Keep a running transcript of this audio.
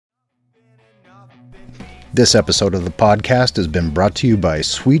This episode of the podcast has been brought to you by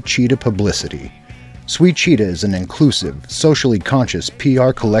Sweet Cheetah Publicity. Sweet Cheetah is an inclusive, socially conscious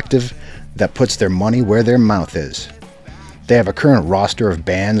PR collective that puts their money where their mouth is. They have a current roster of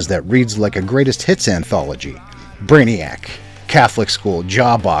bands that reads like a greatest hits anthology. Brainiac, Catholic School,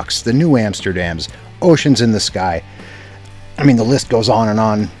 Jawbox, The New Amsterdams, Oceans in the Sky. The list goes on and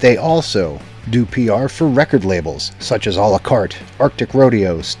on. They also do PR for record labels such as A La Carte, Arctic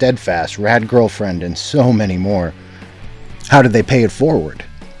Rodeo, Steadfast, Rad Girlfriend, and so many more. How do they pay it forward?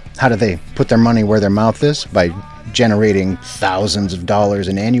 How do they put their money where their mouth is? By generating thousands of dollars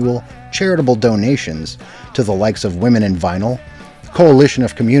in annual charitable donations to the likes of Women in Vinyl, Coalition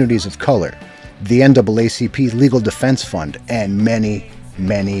of Communities of Color, the NAACP Legal Defense Fund, and many,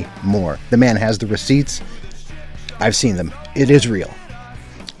 many more. The man has the receipts. I've seen them. It is real.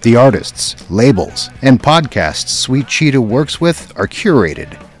 The artists, labels, and podcasts Sweet Cheetah works with are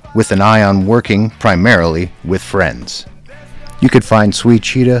curated with an eye on working primarily with friends. You could find Sweet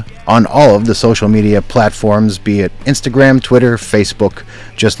Cheetah on all of the social media platforms, be it Instagram, Twitter, Facebook.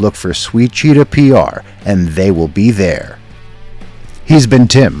 Just look for Sweet Cheetah PR and they will be there. He's been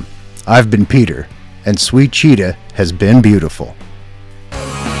Tim, I've been Peter, and Sweet Cheetah has been beautiful.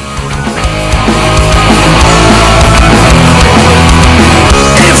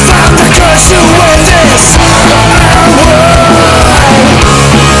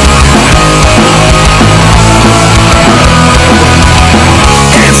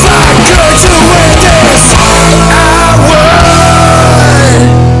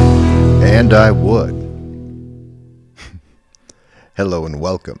 And I would. Hello and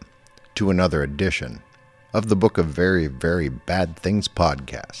welcome to another edition of the Book of Very, Very Bad Things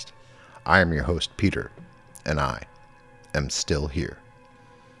podcast. I am your host, Peter, and I am still here.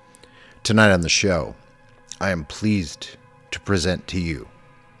 Tonight on the show, I am pleased to present to you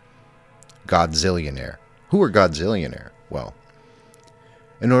Godzillionaire. Who are Godzillionaire? Well,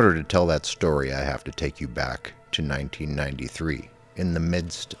 in order to tell that story, I have to take you back to 1993, in the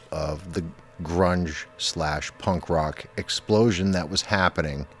midst of the grunge/punk rock explosion that was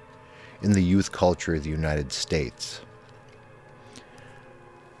happening in the youth culture of the United States.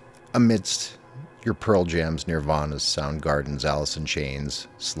 Amidst your Pearl Jams, Nirvanas, Soundgardens, Alice in Chains,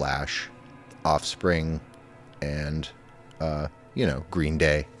 Slash, Offspring, and, Green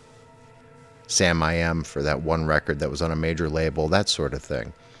Day. Sam I Am for that one record that was on a major label, that sort of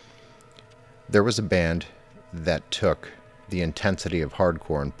thing. There was a band that took the intensity of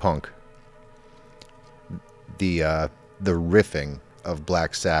hardcore and punk, the riffing of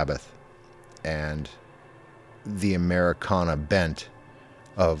Black Sabbath, and the Americana bent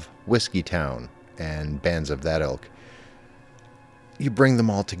of Whiskey Town and bands of that ilk. You bring them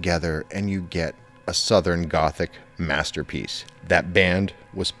all together and you get a Southern Gothic masterpiece. That band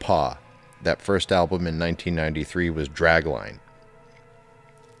was Paw. That first album in 1993 was Dragline.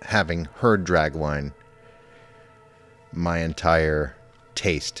 Having heard Dragline, my entire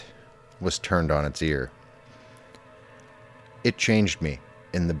taste was turned on its ear. It changed me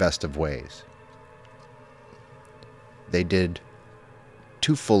in the best of ways. They did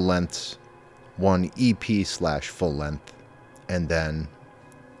 2 full lengths, 1 EP/full length, and then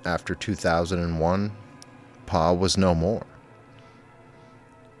after 2001, Pa was no more.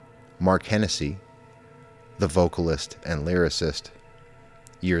 Mark Hennessy, the vocalist and lyricist,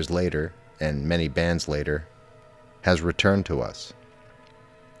 years later, and many bands later, has returned to us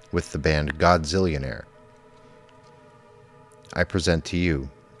with the band Godzillionaire. I present to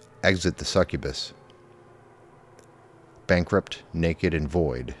you Exit the Succubus, Bankrupt, Naked, and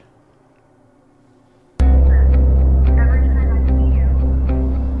Void.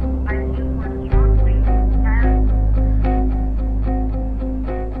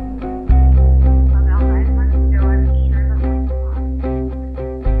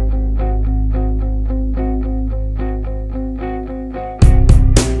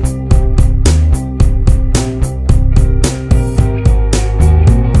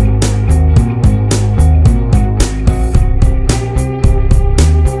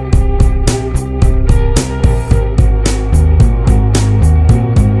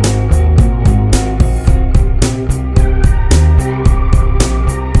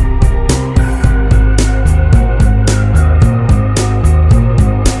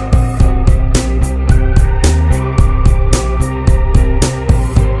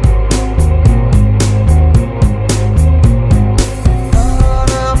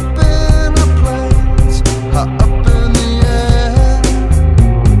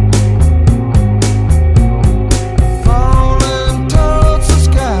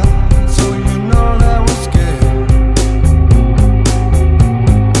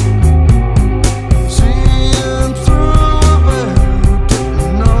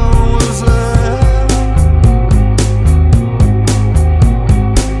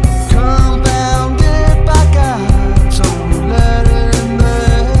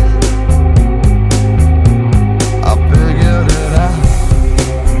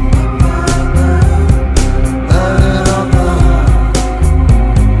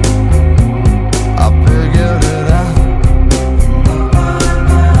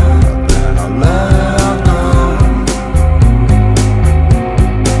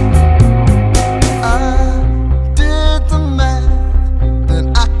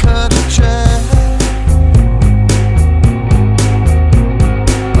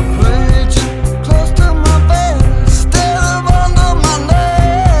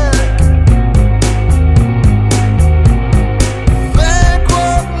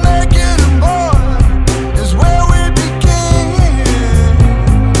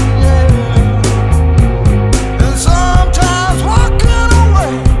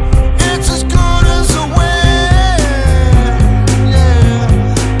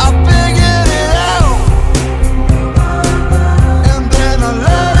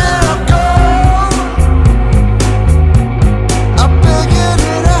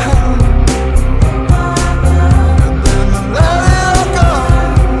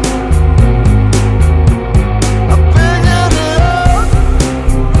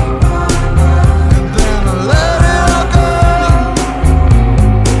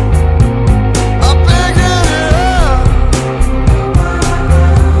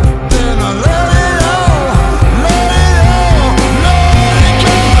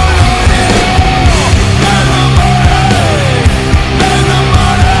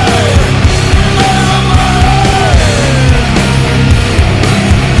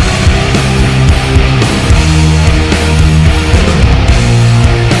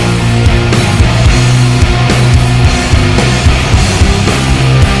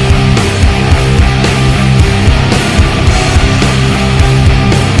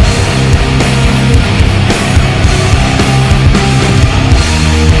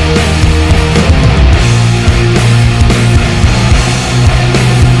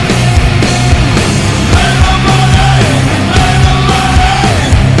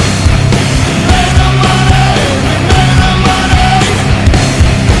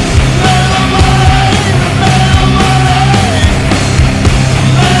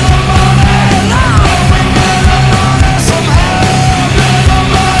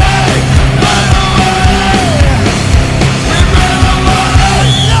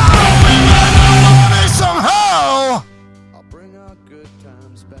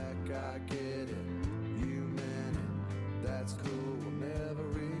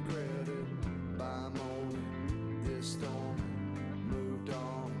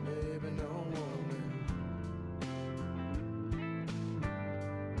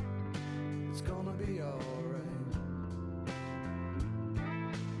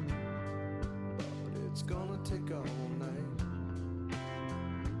 take all night.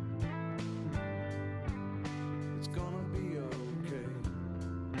 It's gonna be okay.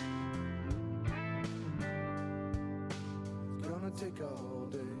 It's gonna take all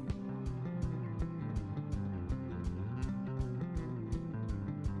day.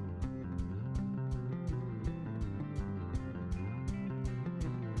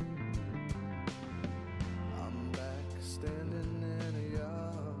 Standing in a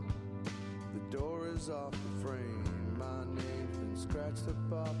yard, the door is off the frame. My name's been scratched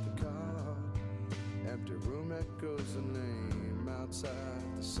up off the car. Empty room echoes the name. Outside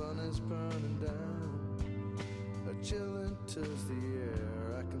the sun is burning down. A chill enters the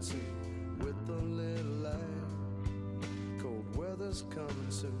air. I can see with a little light. Cold weather's coming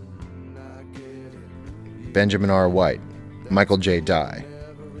soon. I get it. Benjamin R. White, Michael J. Dye,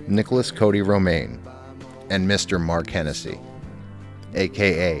 Nicholas Cody Romaine, and Mr. Mark Hennessy,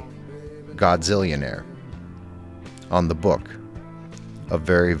 aka Godzillionaire, on the book, A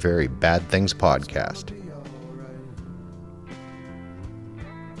Very, Very Bad Things Podcast.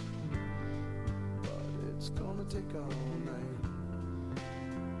 It's gonna take all night.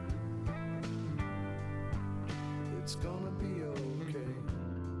 It's gonna be okay.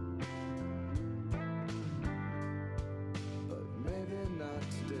 But maybe not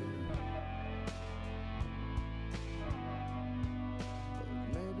today.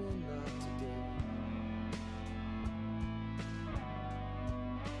 Maybe not today.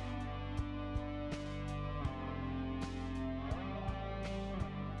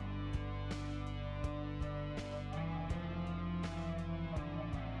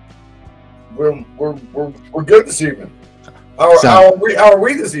 We're good this evening. How are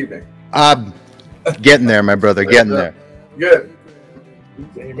we this evening? I'm getting there, my brother, getting there. Good.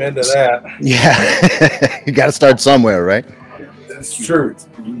 Amen to that. Yeah, you got to start somewhere, right? That's true.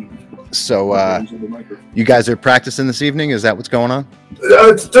 So, you guys are practicing this evening? Is that what's going on?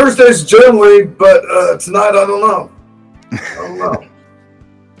 It's Thursdays generally, but tonight I don't know.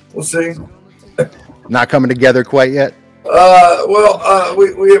 We'll see. Not coming together quite yet? We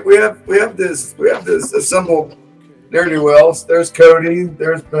have this assembled ne'er-do-wells. There's Cody.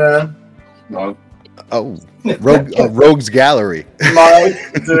 There's Ben. No. Oh, Rogues Gallery.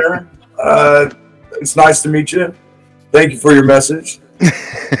 Mike there. It's nice to meet you. Thank you for your message.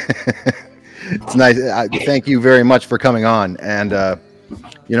 It's nice. Thank you very much for coming on. And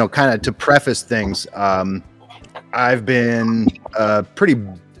kind of to preface things, I've been a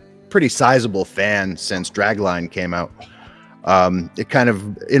pretty sizable fan since Dragline came out. It kind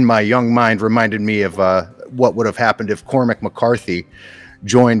of, in my young mind, reminded me of what would have happened if Cormac McCarthy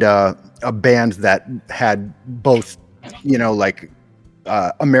joined a band that had both,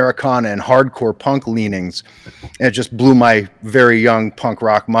 Americana and hardcore punk leanings. And it just blew my very young punk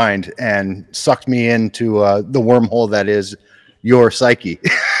rock mind and sucked me into the wormhole that is your psyche.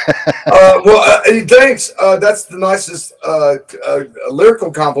 Thanks. That's the nicest lyrical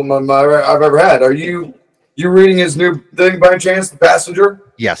compliment I've ever had. Are you reading his new thing by chance, The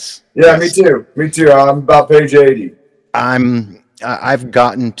Passenger? Yes. Yeah, yes. Me too. I'm about page 80. I've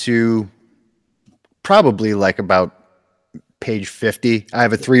gotten to probably like about page 50. I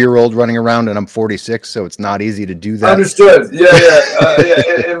have a 3-year-old running around and I'm 46, so it's not easy to do that. Understood. Yeah.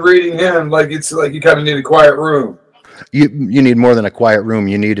 And reading him, it's like you kind of need a quiet room. You need more than a quiet room.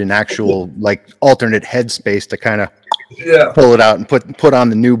 You need an actual alternate headspace to kind of pull it out and put on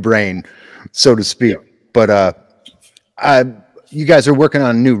the new brain, so to speak. Yeah. But you guys are working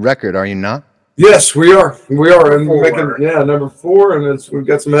on a new record, are you not? Yes, we are. And we're making number 4, and we've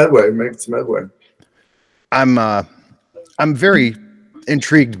got some headway. Making some headway. I'm very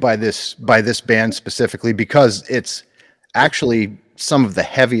intrigued by this band specifically because it's actually some of the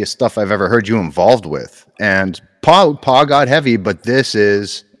heaviest stuff I've ever heard you involved with. And Paw got heavy, but this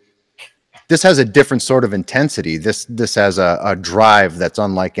has a different sort of intensity. This has a drive that's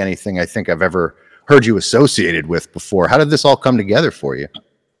unlike anything I think I've ever heard you associated with before. How did this all come together for you?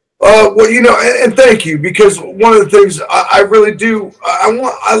 And thank you, because one of the things I really do,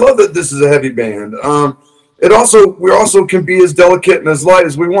 I love that this is a heavy band. We also can be as delicate and as light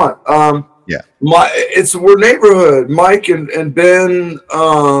as we want. We're neighborhood. Mike and Ben.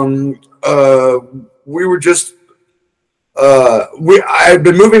 We were just. I had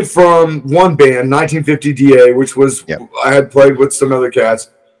been moving from one band, 1950 DA, which was I had played with some other cats,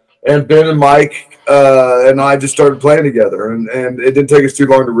 and Ben and Mike and I just started playing together, and it didn't take us too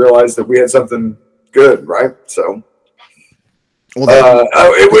long to realize that we had something good, right? So, we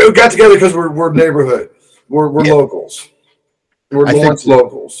got together because we're neighborhood. We're locals. We're Lawrence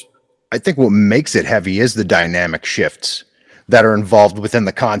locals. I think what makes it heavy is the dynamic shifts that are involved within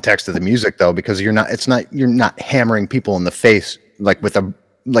the context of the music, though, because you're not hammering people in the face like with a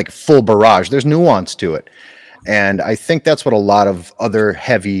full barrage. There's nuance to it. And I think that's what a lot of other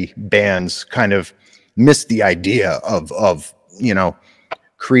heavy bands kind of miss the idea of, you know,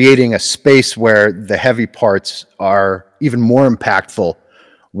 creating a space where the heavy parts are even more impactful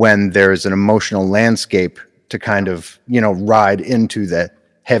when there's an emotional landscape to kind of, you know, ride into the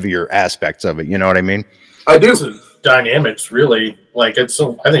heavier aspects of it. You know what I mean? I do. Dynamics, really. Like, I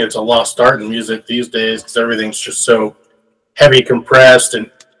think it's a lost art in music these days because everything's just so heavy, compressed, and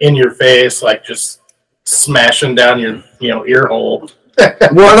in your face, like just smashing down your, you know, ear hole.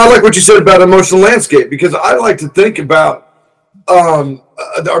 Well, and I like what you said about emotional landscape, because I like to think about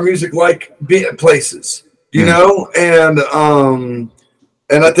our music like places, you know, and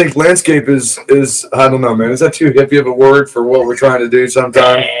I think landscape is I don't know, man. Is that too hippie of a word for what we're trying to do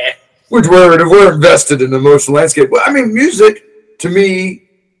sometimes? We're invested in the emotional landscape. Well, I mean, music to me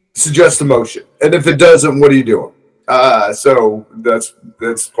suggests emotion, and if it doesn't, what are you doing? So that's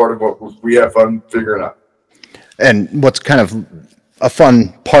part of what we have fun figuring out. And what's kind of a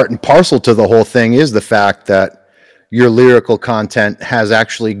fun part and parcel to the whole thing is the fact that your lyrical content has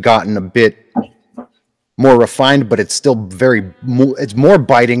actually gotten a bit more refined, but it's still it's more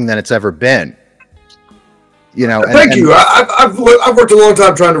biting than it's ever been. You know. Thank you. I've worked a long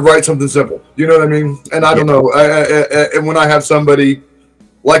time trying to write something simple. You know what I mean? And I don't know. And when I have somebody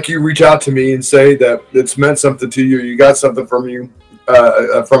like you reach out to me and say that it's meant something to you, you got something from it.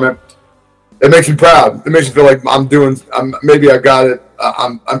 It makes me proud. It makes me feel like maybe I got it.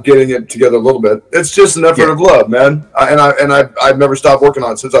 I'm getting it together a little bit. It's just an effort of love, man. I've never stopped working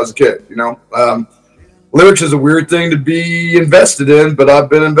on it since I was a kid. You know, lyrics is a weird thing to be invested in, but I've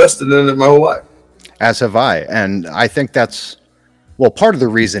been invested in it my whole life. As have I, and I think that's part of the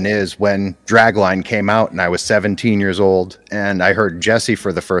reason is when Dragline came out and I was 17 years old and I heard Jesse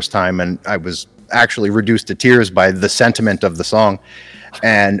for the first time, and I was actually reduced to tears by the sentiment of the song.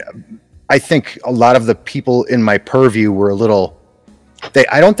 And I think a lot of the people in my purview were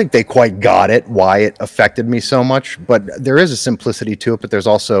I don't think they quite got it, why it affected me so much, but there is a simplicity to it, but there's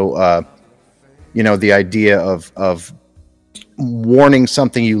also, you know, the idea of warning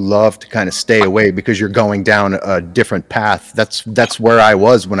something you love to kind of stay away because you're going down a different path. That's where I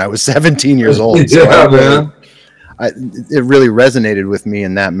was when I was 17 years old. So man. It really resonated with me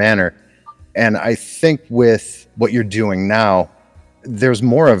in that manner. And I think with what you're doing now, there's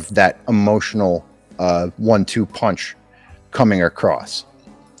more of that emotional 1-2 punch coming across.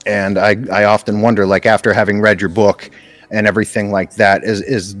 And I often wonder, like, after having read your book and everything like that,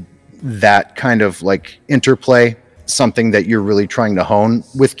 is that kind of like interplay something that you're really trying to hone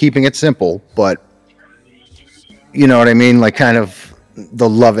with keeping it simple, but you know what I mean? Like kind of the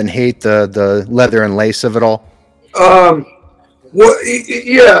love and hate, the leather and lace of it all. Well,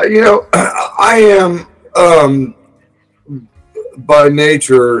 yeah, you know, I am by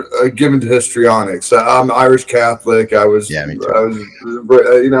nature given to histrionics. I'm Irish Catholic. I was in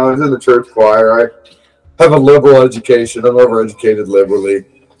the church choir. I have a liberal education. I'm overeducated liberally.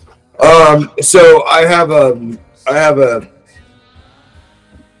 So I have a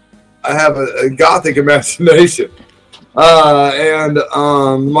gothic imagination, and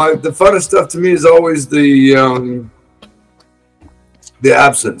the funnest stuff to me is always the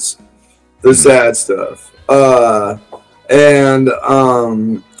absence, the sad stuff, and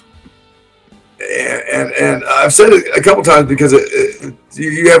I've said it a couple times because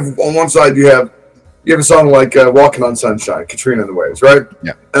you have on one side you have a song like "Walking on Sunshine," Katrina and the Waves, right?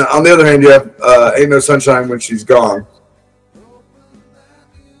 Yeah. And on the other hand, you have "Ain't No Sunshine When She's Gone."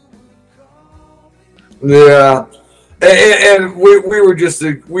 Yeah, and we were just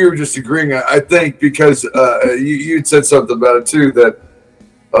agreeing, I think, because you'd said something about it too, that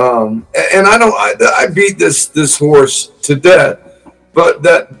and I beat this horse to death, but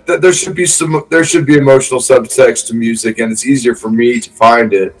that there should be emotional subtext to music, and it's easier for me to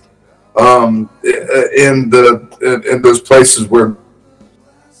find it in those places where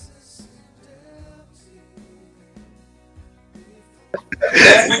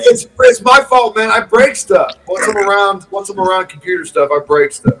it's my fault, man. I break stuff once I'm around computer stuff. I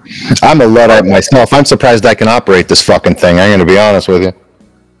break stuff. I'm a Luddite myself. I'm surprised I can operate this fucking thing. I'm gonna be honest with you.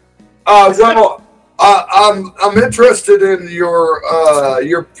 Well, I'm interested in your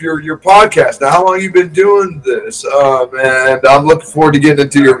podcast. Now, how long you been doing this? And I'm looking forward to getting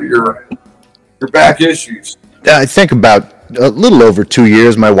into your back issues. I think about a little over 2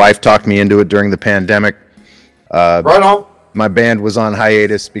 years. My wife talked me into it during the pandemic. Right on. My band was on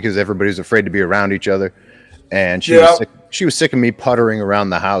hiatus because everybody was afraid to be around each other, and she was she was sick of me puttering around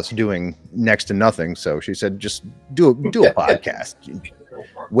the house doing next to nothing. So she said, just do a podcast.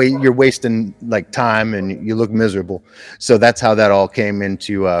 You're wasting like time and you look miserable. So that's how that all came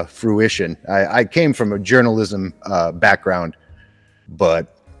into fruition. I came from a journalism background,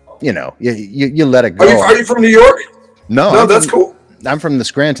 but you know, you let it go. Are you from New York? No, that's cool. I'm from the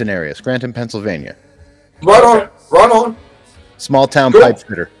Scranton area, Scranton, Pennsylvania. Right on. Small town Cool. pipe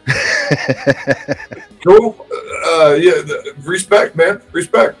fitter. Cool. Respect, man.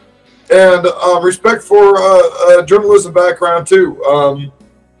 Respect. And respect for journalism background too.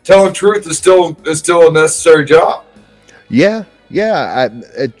 Telling truth is still a necessary job. Yeah.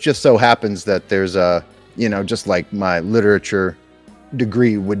 It just so happens that there's just like my literature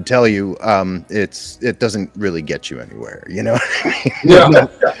degree would tell you, it doesn't really get you anywhere. You know what I mean? Yeah.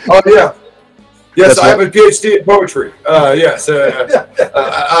 Oh yeah. Yes, I have a PhD in poetry. Yes, and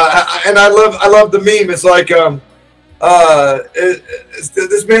I love the meme. It's like,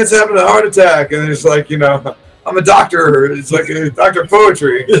 this man's having a heart attack, and it's like, I'm a doctor. It's like a doctor of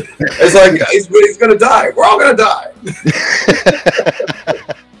poetry. It's like he's gonna die. We're all gonna die.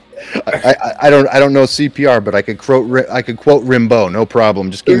 I don't know CPR, but I could quote Rimbaud, no problem.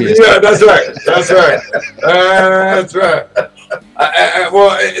 Just give me a second. That's right.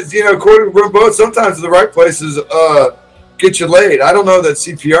 Quoting Rimbaud, sometimes the right places get you laid. I don't know that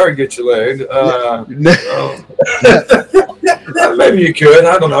CPR gets you laid. Maybe you could.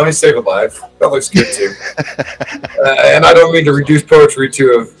 I don't know. He saved a life. That looks good too. And I don't mean to reduce poetry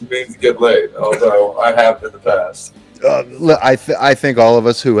to a means to get laid, although I have in the past. I think all of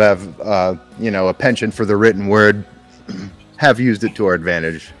us who have a penchant for the written word have used it to our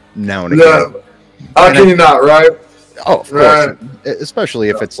advantage now and again. How can you not, right? Oh, of course. Right. Especially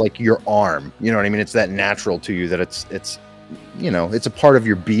if it's like your arm. You know what I mean? It's that natural to you that it's a part of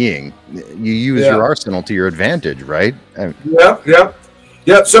your being. You use your arsenal to your advantage, right? Yeah.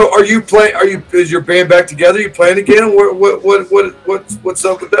 So is your band back together? You playing again? What's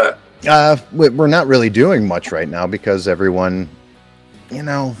up with that? We're not really doing much right now because everyone,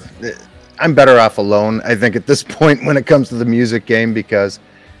 I'm better off alone, I think, at this point when it comes to the music game, because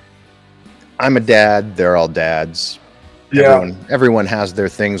I'm a dad, they're all dads. Yeah. Everyone has their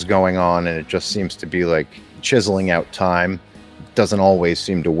things going on, and it just seems to be like chiseling out time. It doesn't always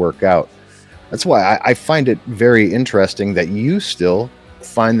seem to work out. That's why I find it very interesting that you still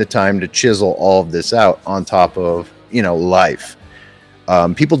find the time to chisel all of this out on top of, life.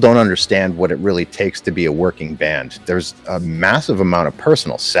 People don't understand what it really takes to be a working band. There's a massive amount of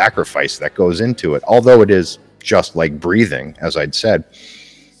personal sacrifice that goes into it. Although it is just like breathing, as I'd said,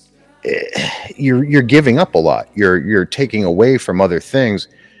 you're giving up a lot. You're taking away from other things,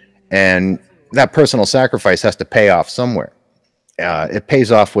 and that personal sacrifice has to pay off somewhere. It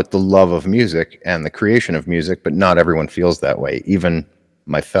pays off with the love of music and the creation of music, but not everyone feels that way, even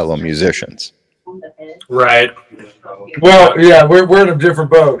my fellow musicians. Right. Well, yeah, we're in a different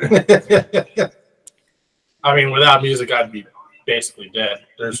boat. I mean, without music, I'd be basically dead.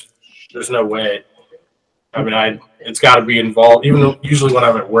 There's no way. I mean, it's got to be involved. Even usually when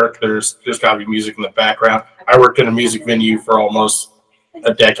I'm at work, there's got to be music in the background. I worked in a music venue for almost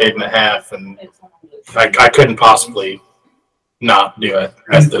a decade and a half, and I couldn't possibly not do it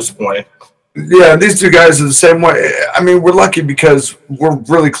at this point. Yeah, these two guys are the same way. I mean, we're lucky because we're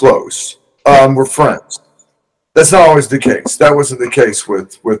really close. We're friends. That's not always the case. That wasn't the case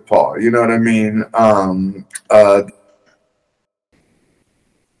with Paul. You know what I mean? How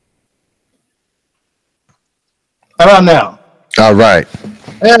about now? All right.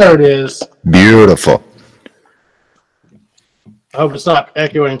 There it is. Beautiful. I hope it's not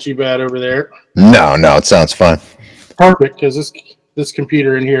echoing too bad over there. No, it sounds fine. Perfect, because this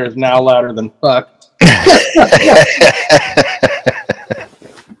computer in here is now louder than fuck.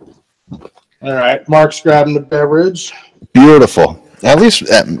 All right, Mark's grabbing the beverage. Beautiful. At least,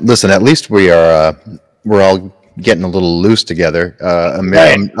 listen. At least we're all getting a little loose together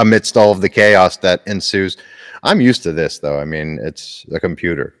amidst all of the chaos that ensues. I'm used to this, though. I mean, it's a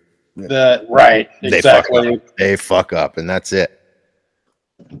computer. Right. Exactly. They fuck up, and that's it.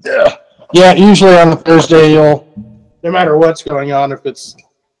 Yeah. Usually on a Thursday, no matter what's going on, if it's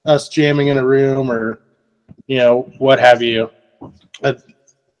us jamming in a room or what have you,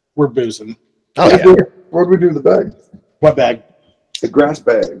 we're boozing. Oh, yeah. What do we do in the bag? What bag? The grass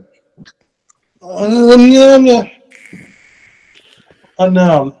bag. Unknown.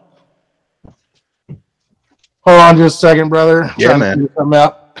 Hold on just a second, brother. Yeah, man. Something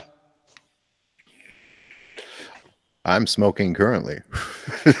out. I'm smoking currently.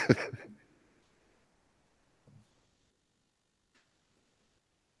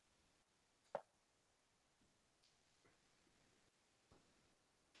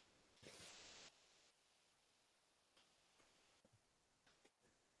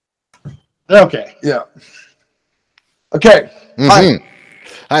 Okay. Yeah. Okay. Mm-hmm.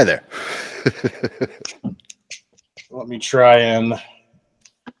 Hi there. Let me try and.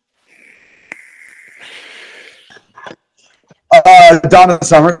 Donna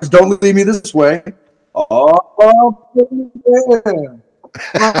Summers, don't leave me this way. Oh, baby.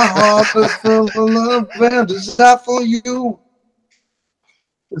 My heart is full of love and desire for you.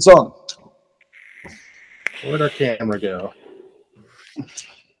 Good song. Where'd our camera go?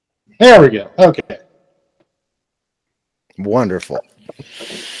 There we go. Okay. Wonderful.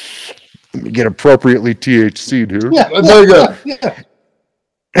 Let me get appropriately THC'd here. Yeah, Very good. Yeah.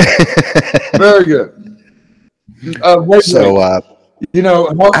 Very good. Wait, So,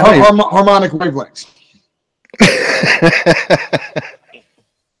 harmonic wavelengths.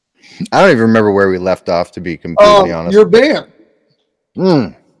 I don't even remember where we left off, to be completely honest. Your band.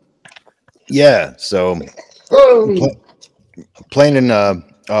 Yeah, so playing in a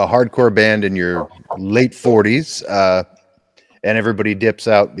hardcore band in your late 40s, and everybody dips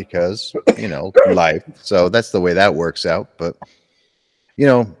out because, life. So that's the way that works out. But,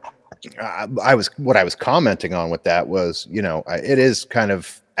 what I was commenting on with that was, it is kind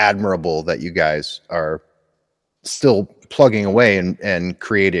of admirable that you guys are still plugging away and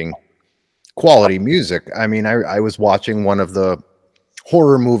creating quality music. I mean, I was watching one of the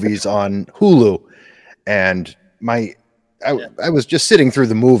horror movies on Hulu, and I was just sitting through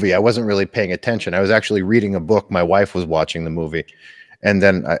the movie. I wasn't really paying attention. I was actually reading a book. My wife was watching the movie, and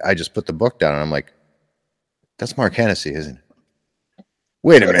then I just put the book down, and I'm like, "That's Mark Hennessy, isn't it?"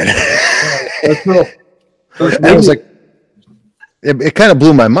 Wait a minute. That's cool. I was like, it kind of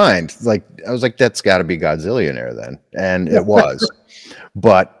blew my mind. Like, I was like, that's got to be Godzillionaire then, and it was.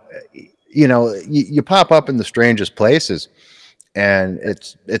 But you pop up in the strangest places, and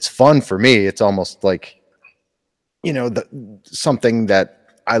it's fun for me. It's almost like, something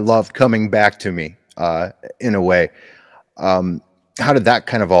that I love coming back to me in a way. How did that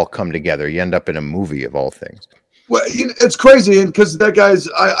kind of all come together? You end up in a movie of all things. Well, it's crazy, and because that guy's,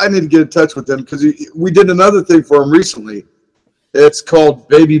 I need to get in touch with him because we did another thing for him recently. It's called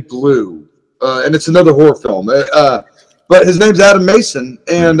Baby Blue, and it's another horror film. But his name's Adam Mason,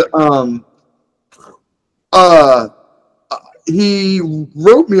 and he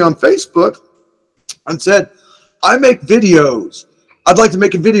wrote me on Facebook and said, "I make videos. I'd like to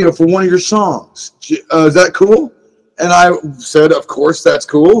make a video for one of your songs. Is that cool?" And I said, "Of course, that's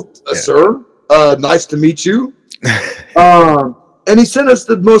cool, sir. Nice to meet you." And he sent us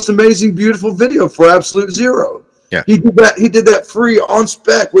the most amazing, beautiful video for Absolute Zero. Yeah, he did that free on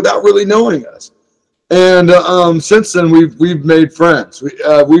spec without really knowing us. And since then, we've made friends.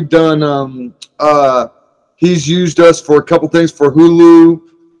 We've done. He's used us for a couple things for Hulu,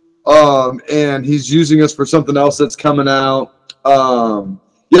 and he's using us for something else that's coming out.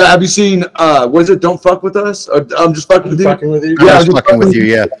 Yeah, have you seen? Was it "Don't Fuck with Us"? I'm just fucking with you. Fucking with you. Yeah, I was fucking with you.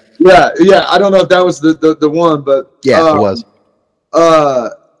 Yeah. Yeah. I don't know if that was the one, but yeah, it was.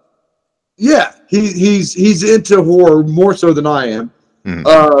 Yeah, he's into horror more so than I am.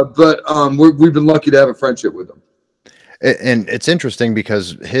 But we've been lucky to have a friendship with him. And it's interesting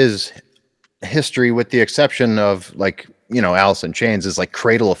because his history, with the exception of Alice in Chains, is like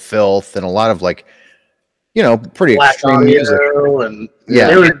Cradle of Filth and a lot of pretty Black extreme music. And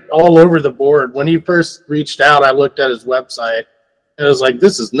they were all over the board. When he first reached out, I looked at his website and I was like,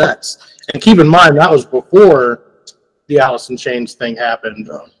 "This is nuts." And keep in mind, that was before the Alice in Chains thing happened,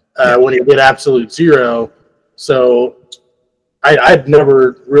 when he did Absolute Zero. So I'd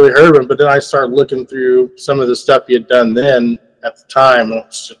never really heard of him, but then I started looking through some of the stuff he had done then at the time.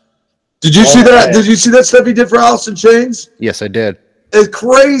 Did you see that? Did you see that stuff he did for Alice in Chains? Yes, I did. It's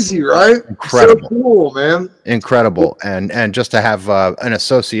crazy, right? Incredible. So cool, man. Incredible. And just to have an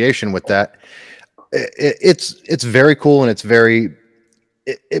association with that, it's very cool, and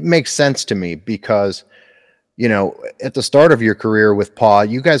it makes sense to me because, at the start of your career with Paw,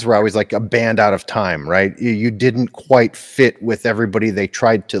 you guys were always like a band out of time, right? You didn't quite fit with everybody they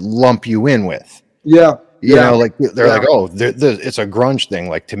tried to lump you in with. Yeah. They're like, "Oh, it's a grunge thing."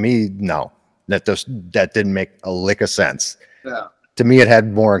 Like, to me, no, that didn't make a lick of sense. Yeah. To me, it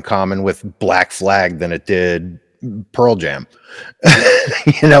had more in common with Black Flag than it did Pearl Jam.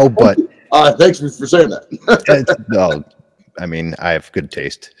 But thanks for saying that. I mean, I have good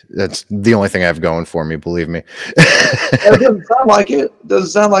taste. That's the only thing I have going for me. Believe me. It doesn't sound like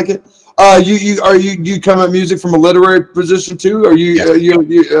it. You come at music from a literary position too? Are you you're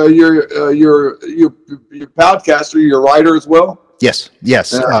podcaster? You're a writer as well? Yes. In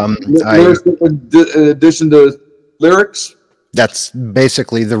addition to lyrics. That's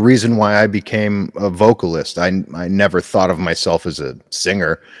basically the reason why I became a vocalist. I never thought of myself as a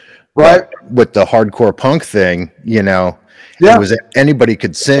singer. Right. But with the hardcore punk thing, you know, Yeah. it was anybody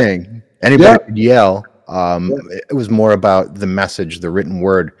could sing, anybody could yell. It was more about the message, the written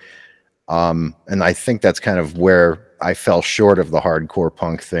word. And I think that's kind of where I fell short of the hardcore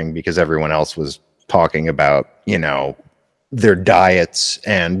punk thing, because everyone else was talking about, you know, their diets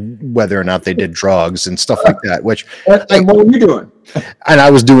and whether or not they did drugs and stuff like that, which And what were you doing? and I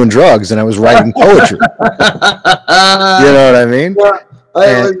was doing drugs and I was writing poetry. You know what I mean?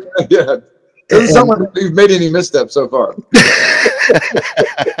 Yeah. Doesn't sound like you've made any missteps so far.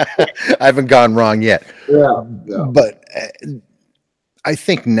 I haven't gone wrong yet. Yeah. But I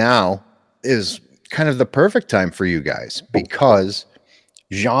think now is kind of the perfect time for you guys, because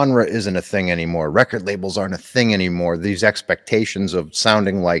genre isn't a thing anymore. Record labels aren't a thing anymore. These expectations of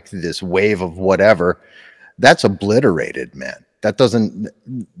sounding like this wave of whatever, that's obliterated, man. That doesn't,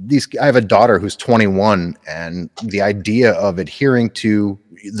 I have a daughter who's 21, and the idea of adhering to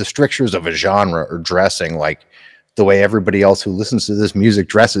the strictures of a genre or dressing like the way everybody else who listens to this music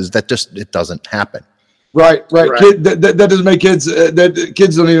dresses, it doesn't happen. Right. Kid, that doesn't make kids, that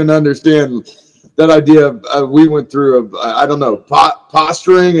kids don't even understand that idea of, we went through of, I don't know,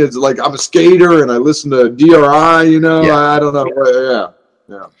 posturing is like, I'm a skater and I listen to DRI, you know, I don't know.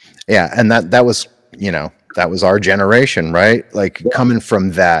 Yeah. And that was, you know, that was our generation, right? Like coming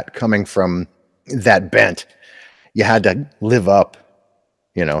from that bent, you had to live up,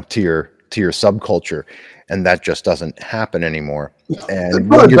 you know, to your subculture, and that just doesn't happen anymore. And it's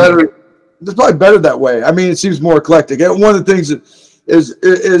probably better that way. I mean, it seems more eclectic. And one of the things that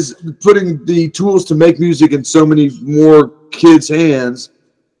is putting the tools to make music in so many more kids' hands.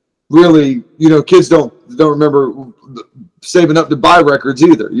 Really, you know, kids don't remember saving up to buy records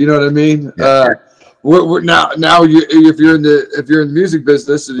either. You know what I mean? Yeah. We're now if you're in the music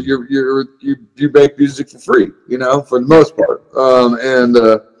business, you make music for free, you know, for the most part. And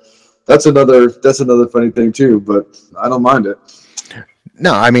that's another funny thing too, but I don't mind it.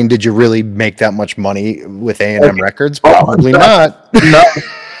 No, I mean, did you really make that much money with A&M Records? Probably not.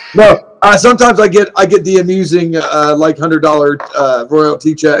 No. Sometimes I get the amusing like $100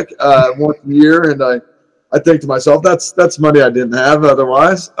 royalty check once a year, and I think to myself, that's money I didn't have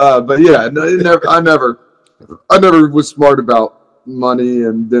otherwise. But yeah, I never was smart about money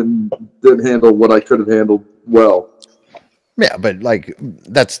and didn't handle what I could have handled well. Yeah, but like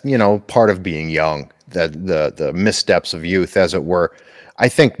that's, you know, part of being young, the missteps of youth, as it were. I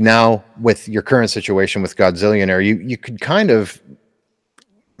think now with your current situation with Godzillionaire, you could kind of,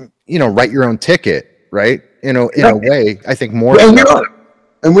 you know, write your own ticket, right? You know, in a way, I think more. And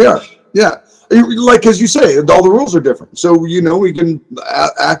we are. Yeah. Like, as you say, all the rules are different. So, you know, we can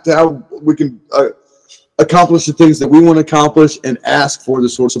act how we can accomplish the things that we want to accomplish and ask for the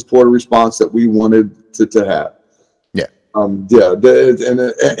sort of support or response that we wanted to have. Yeah.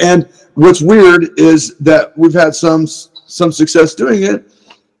 And what's weird is that we've had some success doing it.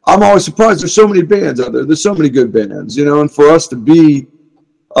 I'm always surprised. There's so many bands out there. There's so many good bands, you know, and for us to be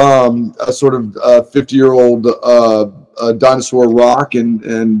a sort of 50-year-old dinosaur rock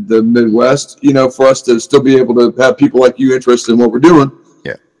in the Midwest, you know, for us to still be able to have people like you interested in what we're doing.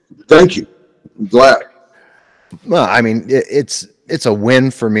 Yeah. Thank you. I'm glad. Well, I mean, it's a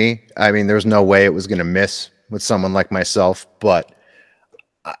win for me. I mean, there's no way it was going to miss with someone like myself, but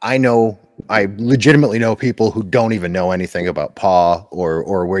I legitimately know people who don't even know anything about Paw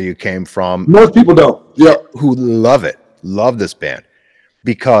or where you came from. Most people don't. Yeah. Who love this band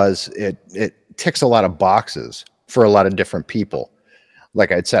because it ticks a lot of boxes for a lot of different people.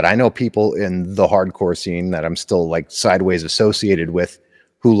 Like I said, I know people in the hardcore scene that I'm still like sideways associated with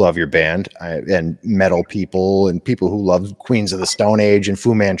who love your band, and metal people and people who love Queens of the Stone Age and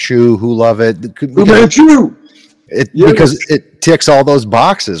Fu Manchu who love it. Fu Manchu! Because it ticks all those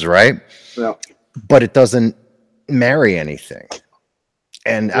boxes, right? Yeah. But it doesn't marry anything.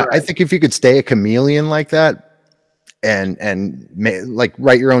 And right. I think if you could stay a chameleon like that and like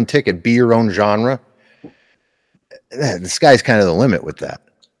write your own ticket, be your own genre, the sky's kind of the limit with that.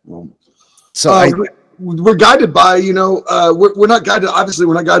 So we're guided by, you know, we're not guided. Obviously,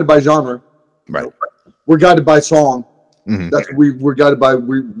 we're not guided by genre. Right. We're guided by song. Mm-hmm. That's we're guided by.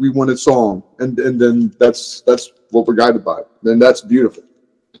 We wanted song, and then that's what we're guided by, and that's beautiful.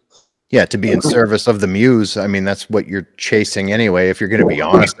 Yeah, to be in service of the muse. I mean, that's what you're chasing anyway. If you're going to be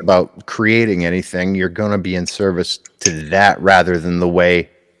honest about creating anything, you're going to be in service to that rather than the way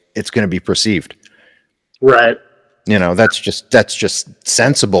it's going to be perceived. Right. You know, that's just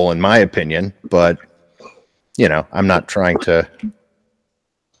sensible in my opinion, but you know, I'm not trying to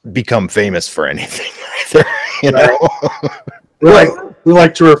become famous for anything either, you know. We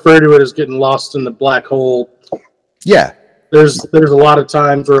like to refer to it as getting lost in the black hole. Yeah. there's a lot of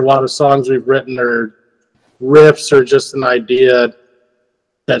times where a lot of songs we've written are riffs or just an idea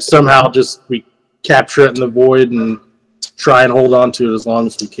that somehow just we capture it in the void and try and hold on to it as long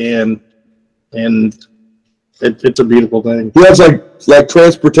as we can. And it's a beautiful thing. Yeah, it's like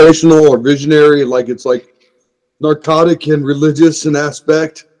transportational or visionary. Like it's like narcotic and religious in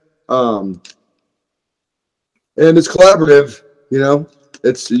aspect. And it's collaborative, you know.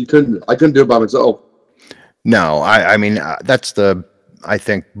 I couldn't do it by myself. No, I mean that's the, I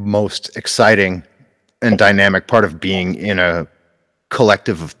think, most exciting and dynamic part of being in a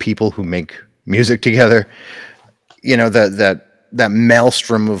collective of people who make music together. You know, that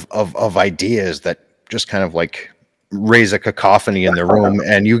maelstrom of ideas that just kind of like raise a cacophony in the room,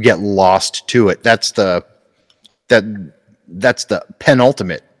 and you get lost to it. That's the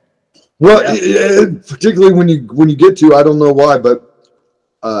penultimate. Well, particularly when you get to, I don't know why, but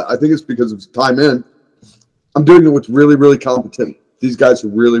I think it's because of time in. I'm doing it with really, really competent. These guys are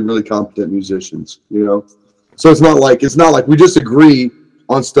really, really competent musicians, you know. So it's not like we just agree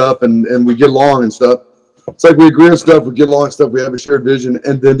on stuff and we get along and stuff. It's like we agree on stuff, we get along on stuff, we have a shared vision,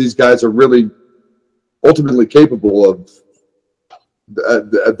 and then these guys are really ultimately capable of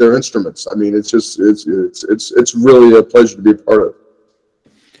at their instruments. I mean, it's really a pleasure to be a part of.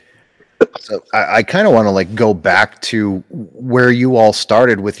 So I kind of want to like go back to where you all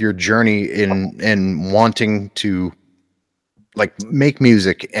started with your journey in wanting to like make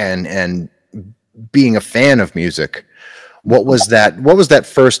music and being a fan of music. What was that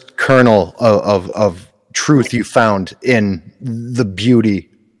first kernel of truth you found in the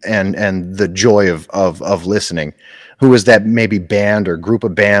beauty and the joy of listening? Who was that maybe band or group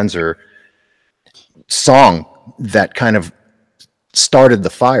of bands or song that kind of started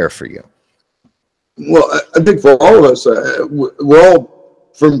the fire for you? Well, I think for all of us, we're all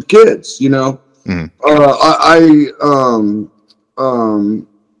from kids, you know. Mm-hmm.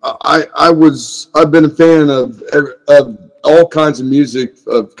 I've been a fan of all kinds of music,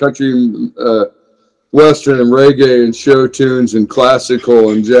 of country, western and reggae and show tunes and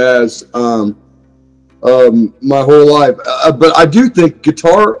classical and jazz, my whole life. But I do think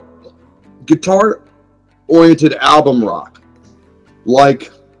guitar oriented album rock,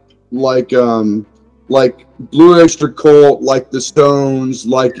 like Blue Oyster Cult, like the Stones,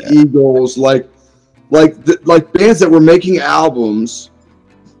 like Eagles, like bands that were making albums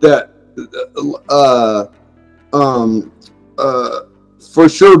that for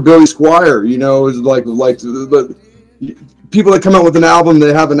sure Billy Squier, you know, is like the people that come out with an album,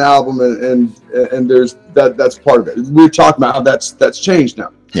 they have an album and there's that's part of it. We were talking about how that's changed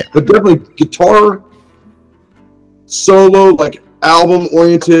now. Yeah. But definitely guitar solo, like album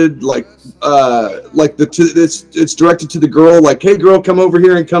oriented, it's directed to the girl, like, hey girl, come over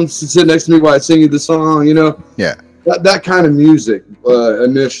here and come sit next to me while I sing you the song, you know. Yeah. That kind of music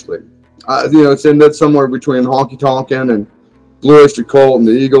initially, you know, it's ended up somewhere between Honky Tonkin and Blue Oyster Cult and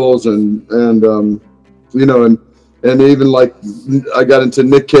the Eagles and you know, and even like I got into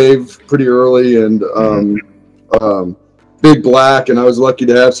Nick Cave pretty early and Big Black, and I was lucky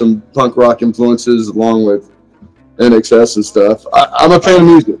to have some punk rock influences along with NXS and stuff. I'm a fan of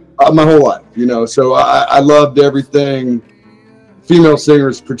music my whole life, you know, so I loved everything, female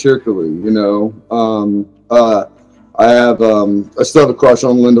singers particularly, you know. I still have a crush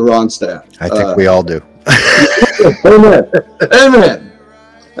on Linda Ronstadt. I think we all do.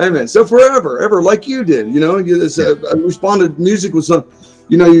 Amen. So forever, ever, like you did, you know, I responded. Music was some,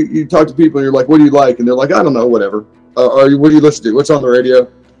 you know, you talk to people and you're like, what do you like? And they're like, I don't know, whatever. What do you listen to? What's on the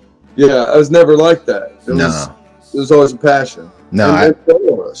radio? Yeah, I was never like that. It was always a passion. No,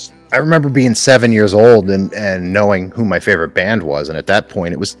 I remember being 7 years old and knowing who my favorite band was, and at that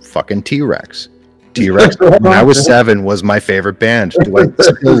point it was fucking T-Rex. T-Rex, when I was 7, was my favorite band. Do I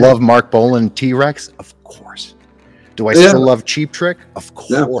still love Mark Bolan and T-Rex? Of course. Do I still love Cheap Trick? Of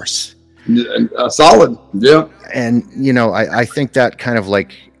course. Yeah. Solid. Yeah. And, you know, I think that kind of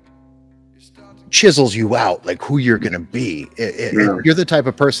like chisels you out, like who you're going to be. You're the type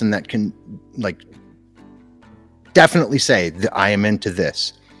of person that can like definitely say that I am into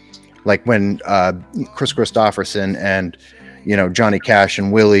this. Like when Chris Christopherson and, you know, Johnny Cash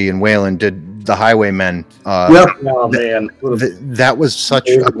and Willie and Waylon did The Highwaymen. Oh man, that was such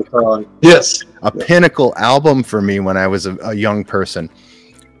a pinnacle album for me when I was a young person.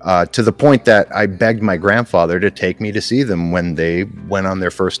 To the point that I begged my grandfather to take me to see them when they went on their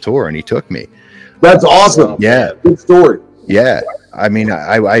first tour, and he took me. That's awesome. Yeah, good story. Yeah, I mean,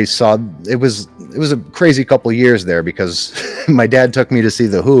 I saw it was a crazy couple of years there because my dad took me to see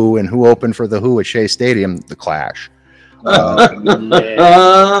The Who, and who opened for The Who at Shea Stadium? The Clash.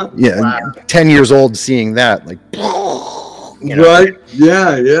 Yeah, wow. 10 years old seeing that, like, You know? Right.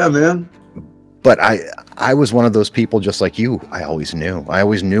 Yeah, man. But I was one of those people just like you. I always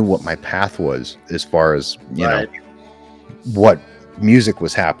knew what my path was as far as, you know, what music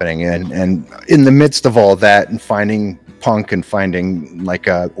was happening. And in the midst of all that and finding punk and finding like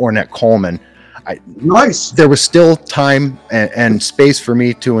Ornette Coleman, there was still time and space for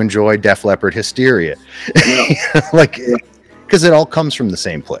me to enjoy Def Leppard Hysteria. Yeah. Like, because it all comes from the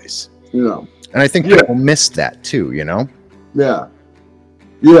same place. Yeah. And I think people miss that too, you know? Yeah.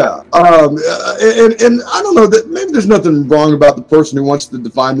 Yeah. And I don't know that maybe there's nothing wrong about the person who wants to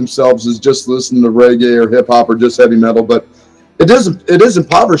define themselves as just listening to reggae or hip hop or just heavy metal, but it is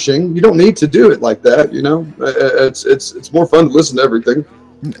impoverishing. You don't need to do it like that, you know? It's more fun to listen to everything.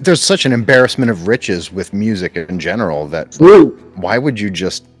 There's such an embarrassment of riches with music in general that why would you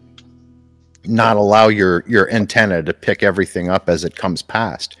just not allow your antenna to pick everything up as it comes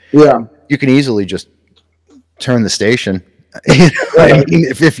past? Yeah. You can easily just turn the station. I mean,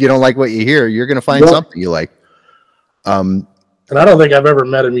 if you don't like what you hear, you're going to find something you like. And I don't think I've ever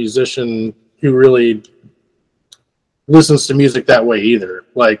met a musician who really listens to music that way either.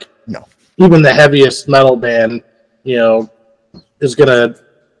 Like, no, even the heaviest metal band, you know, is going to,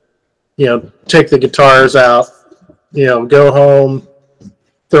 you know, take the guitars out, you know, go home,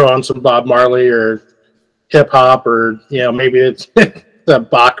 throw on some Bob Marley or hip hop, or, you know, maybe it's the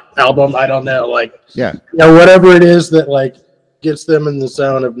Bach album. I don't know. Like, you know, whatever it is that like gets them in the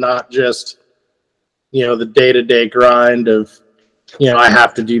zone of not just, you know, the day-to-day grind of, you know, I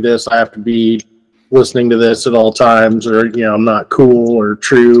have to do this, I have to be listening to this at all times, or, you know, I'm not cool or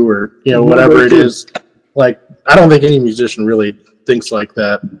true, or, you know, whatever it is. Like, I don't think any musician really thinks like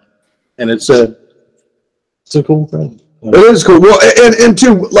that. And it's a cool thing. It is cool. Well, and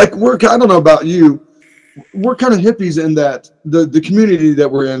too, like, I don't know about you, we're kind of hippies in that the community that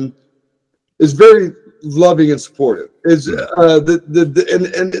we're in is very loving and supportive. Is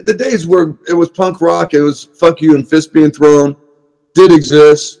the days where it was punk rock, it was fuck you and fist being thrown, did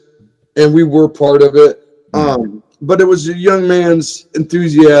exist, and we were part of it. But it was a young man's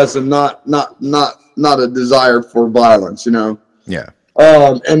enthusiasm, not a desire for violence, you know. Yeah.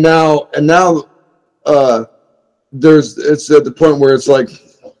 And now it's at the point where it's like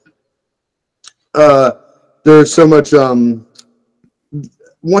there's so much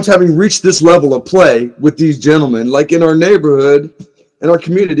once having reached this level of play with these gentlemen, like in our neighborhood, in our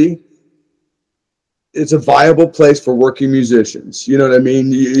community, it's a viable place for working musicians. You know what I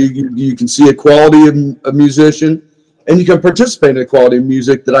mean? You can see a quality of a musician, and you can participate in a quality of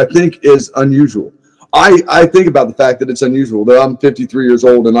music that I think is unusual. I think about the fact that it's unusual that I'm 53 years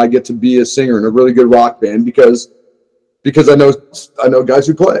old and I get to be a singer in a really good rock band because I know guys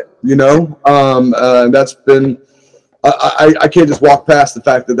who play, you know, and that's been, I can't just walk past the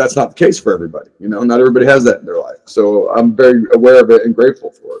fact that that's not the case for everybody. You know, not everybody has that in their life. So I'm very aware of it and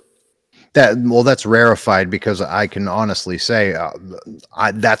grateful for it. That's rarefied, because I can honestly say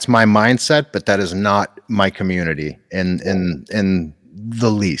that's my mindset, but that is not my community in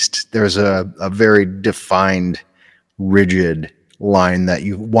the least. There's a very defined, rigid line that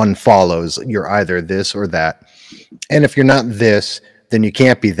one follows. You're either this or that, and if you're not this, then you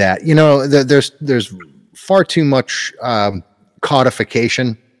can't be that. You know, there's far too much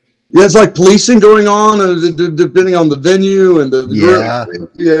codification. Yeah, it's like policing going on, depending on the venue and the group.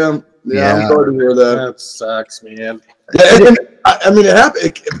 Yeah, I'm sorry to hear that. That sucks, man. And I mean, it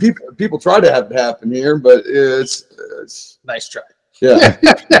happened. People try to have it happen here, but it's nice try. Yeah.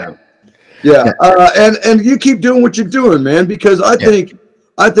 Yeah. And you keep doing what you're doing, man, because I think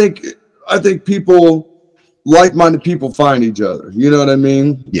people, like-minded people, find each other. You know what I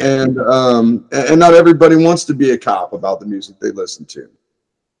mean? Yeah. And not everybody wants to be a cop about the music they listen to.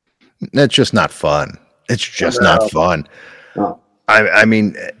 That's just not fun. It's just not fun. No. I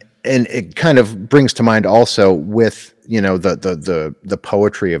mean, and it kind of brings to mind also with, you know, the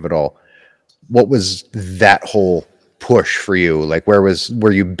poetry of it all. What was that whole push for you? Like,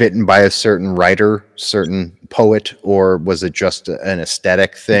 were you bitten by a certain writer, certain poet, or was it just an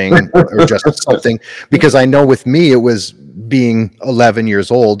aesthetic thing or just something? Because I know with me, it was being 11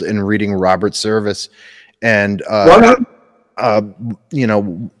 years old and reading Robert Service and, you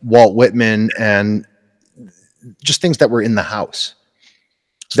know, Walt Whitman, and just things that were in the house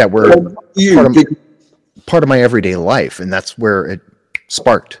that were part of my everyday life. And that's where it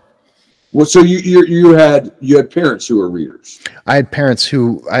sparked. Well, so you had parents who were readers. I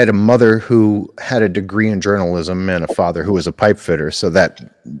had a mother who had a degree in journalism and a father who was a pipe fitter. So that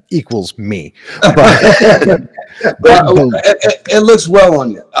equals me. But, it looks well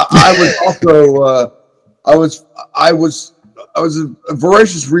on you. I was also, I was a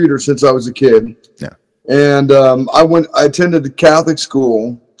voracious reader since I was a kid. Yeah. And I attended the Catholic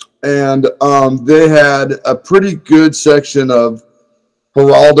school, and they had a pretty good section of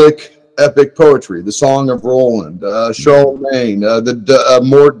heraldic epic poetry, the Song of Roland, Charlemagne, the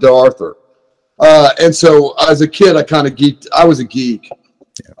Mort d'Arthur. And so as a kid, I was a geek.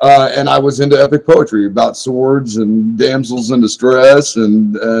 And I was into epic poetry about swords and damsels in distress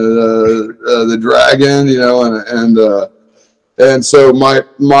and the dragon, and so my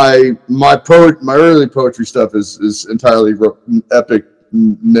early poetry stuff is entirely epic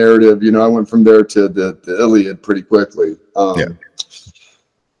narrative. I went from there to the Iliad pretty quickly. And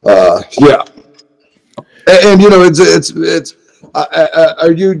it's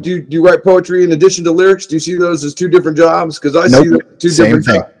do you write poetry in addition to lyrics? Do you see those as two different jobs? Because I see them two different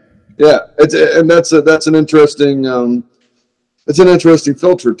things. Yeah, that's an interesting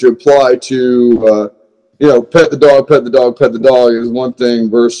filter to apply to pet the dog is one thing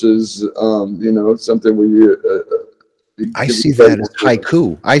versus something where you. I see that as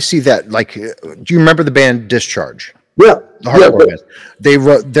haiku. I see that do you remember the band Discharge? Yeah, the hardcore band. They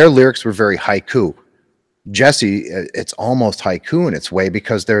wrote their lyrics were very haiku. Jesse, it's almost haiku in its way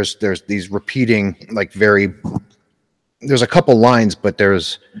because there's these repeating there's a couple lines, but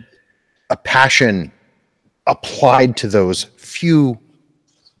there's a passion applied to those few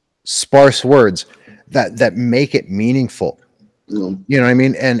sparse words that make it meaningful. You know what I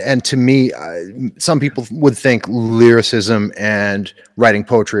mean? And to me, some people would think lyricism and writing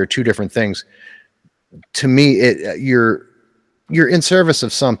poetry are two different things. To me, you're in service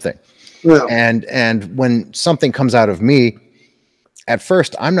of something. Yeah. And when something comes out of me, at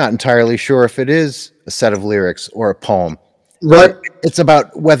first, I'm not entirely sure if it is a set of lyrics or a poem. Right. It's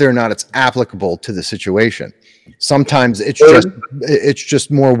about whether or not it's applicable to the situation. Sometimes it's just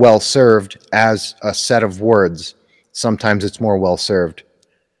more well served as a set of words. Sometimes it's more well served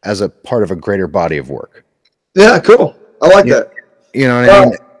as a part of a greater body of work. Yeah, cool. I like that. You know what I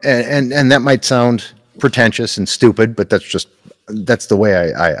mean? And that might sound pretentious and stupid, but that's the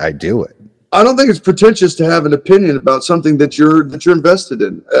way I do it. I don't think it's pretentious to have an opinion about something that you're invested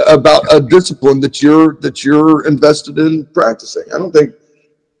in, about a discipline that you're invested in practicing. I don't think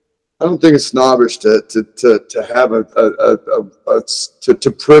it's snobbish to have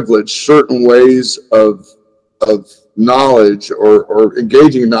to privilege certain ways of knowledge or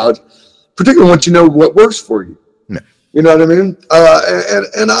engaging in knowledge, particularly once you know what works for you. No. You know what I mean?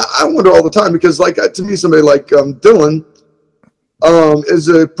 And I wonder all the time because, to me, somebody like Dylan is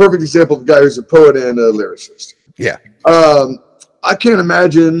a perfect example of a guy who's a poet and a lyricist. Yeah. I can't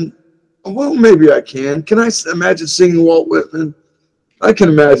imagine. Well, maybe I can. Can I imagine singing Walt Whitman? I can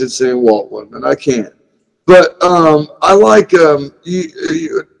imagine singing Walt Whitman. I can't. But I like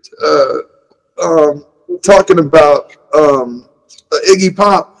talking about Iggy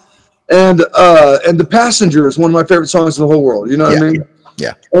Pop and The Passenger is one of my favorite songs in the whole world. You know what I mean?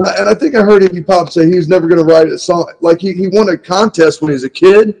 Yeah. And I think I heard Iggy Pop say he was never going to write a song. He won a contest when he was a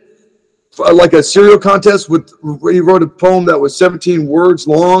kid, like a cereal contest where he wrote a poem that was 17 words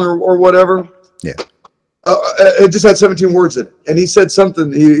long or whatever. Yeah. It just had 17 words in it. And he said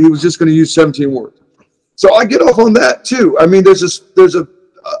something, he was just going to use 17 words. So I get off on that too. I mean, there's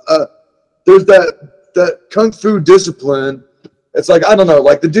that kung fu discipline. It's I don't know,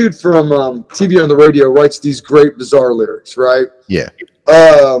 the dude from TV on the radio writes these great bizarre lyrics, right? Yeah.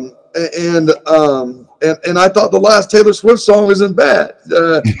 And I thought the last Taylor Swift song wasn't bad.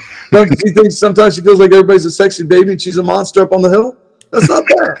 He thinks sometimes she feels like everybody's a sexy baby and she's a monster up on the hill. That's not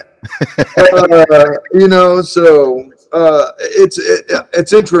bad. So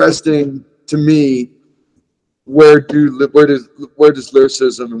it's interesting to me where does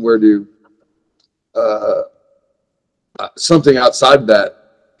lyricism and where do something outside of that.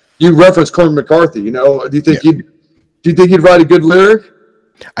 You referenced Cormac McCarthy. Do you think he'd write a good lyric?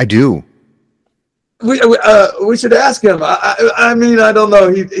 I do. We should ask him. I mean, I don't know.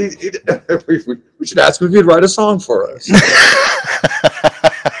 We should ask him if he'd write a song for us.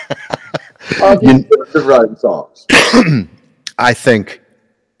 Writing songs. I think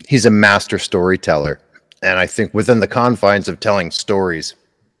he's a master storyteller, and I think within the confines of telling stories,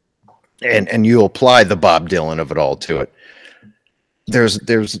 and you apply the Bob Dylan of it all to it. There's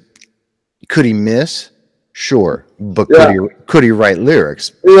could he miss? Sure, but could he write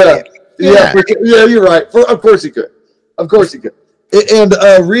lyrics? Yeah, you're right. Of course he could. And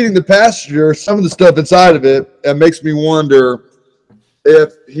reading The Passenger, some of the stuff inside of it makes me wonder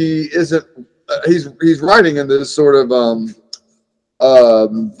if he isn't. He's writing in this sort of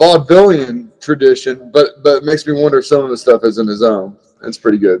vaudevillian tradition, but it makes me wonder if some of the stuff isn't his own. It's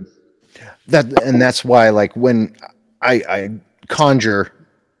pretty good. That's why, when I conjure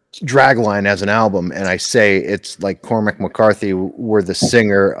Dragline as an album, and I say it's like Cormac McCarthy were the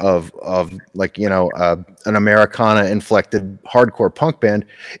singer of like, you know, an Americana inflected hardcore punk band,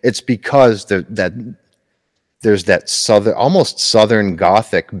 it's because there's that almost southern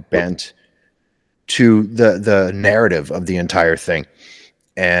gothic bent to the narrative of the entire thing.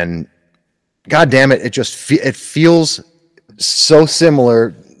 And god damn it, it feels so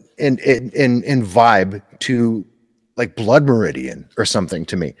similar in vibe to like Blood Meridian or something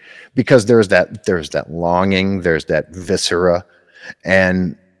to me, because there's that longing, there's that viscera,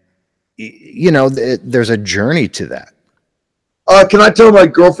 and you know, there's a journey to that. Can I tell my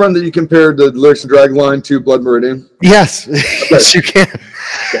girlfriend that you compared the lyrics of Dragline to Blood Meridian? Yes, okay. Yes, you can.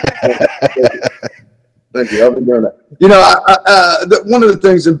 Thank you. I've been doing that. You know, one of the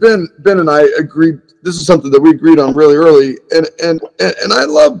things, and Ben and I agreed. This is something that we agreed on really early, and I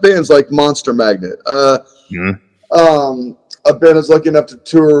love bands like Monster Magnet. A band is lucky enough to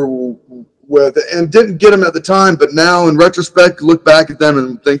tour with, and didn't get them at the time, but now in retrospect, look back at them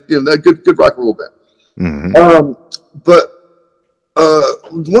and think, you know, they're good rock and roll band. But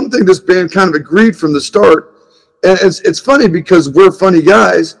one thing this band kind of agreed from the start, and it's funny because we're funny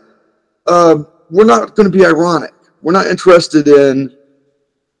guys. We're not going to be ironic. We're not interested in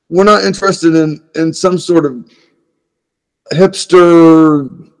some sort of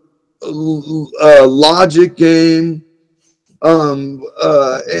hipster logic game. And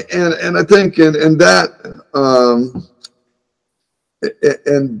I think in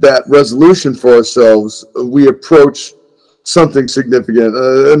that resolution for ourselves, we approach something significant.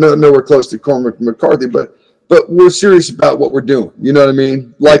 Nowhere close to Cormac McCarthy, but we're serious about what we're doing. You know what I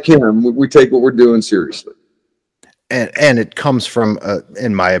mean? Like him, we take what we're doing seriously. And it comes from,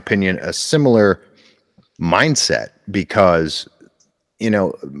 in my opinion, a similar mindset, because, you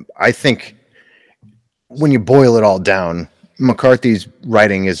know, I think when you boil it all down, McCarthy's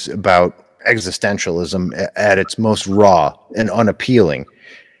writing is about existentialism at its most raw and unappealing.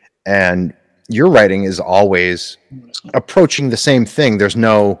 And your writing is always approaching the same thing. There's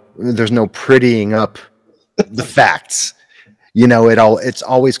no prettying up the facts. You know, it's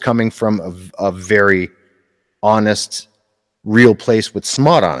always coming from a very honest, real place with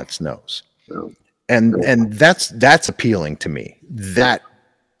smut on its nose. And that's appealing to me. That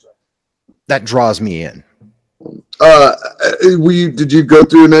draws me in. Did you go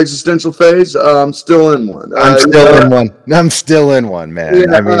through an existential phase? I'm still in one. I'm still in one, man.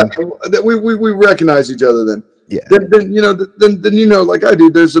 Yeah, I mean, we recognize each other then. Yeah. Then you know, like I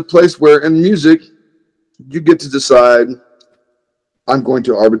do, there's a place where in music you get to decide, I'm going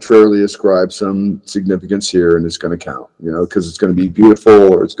to arbitrarily ascribe some significance here, and it's going to count, you know, because it's going to be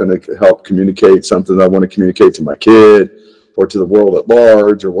beautiful, or it's going to help communicate something that I want to communicate to my kid or to the world at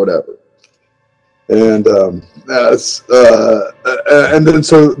large, or whatever. And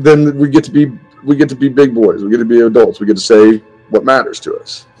then we get to be big boys. We get to be adults. We get to say what matters to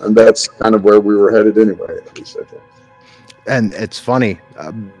us, and that's kind of where we were headed anyway. At least I think. And it's funny,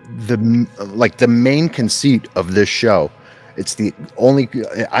 the main conceit of this show. I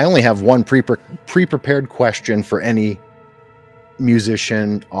only have one pre-prepared question for any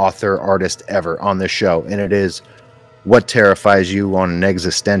musician, author, artist ever on this show, and it is, what terrifies you on an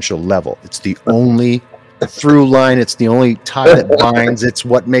existential level? It's the only through line. It's the only tie that binds. It's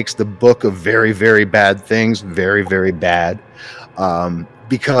what makes the book of very, very bad things very, very bad.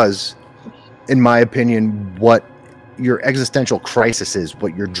 Because, in my opinion, what your existential crisis is,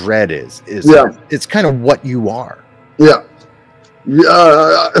 what your dread is it's kind of what you are. Yeah. You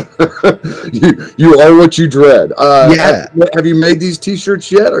are what you dread. Have you made these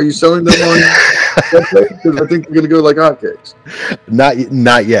T-shirts yet? Are you selling them on? Because I think they're going to go like hotcakes. Not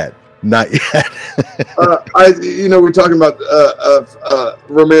yet. We're talking about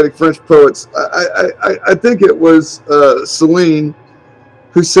romantic French poets. I think it was Celine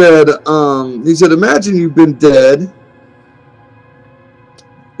who said, he said, imagine you've been dead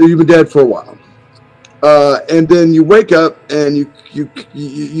for a while. And then you wake up and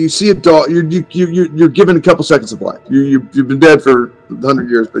you see a dog. You're given a couple seconds of life. You've been dead for 100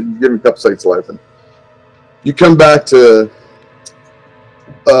 years, but you're given a couple seconds of life, and you come back to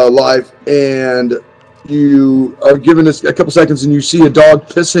life, and you are given a couple seconds, and you see a dog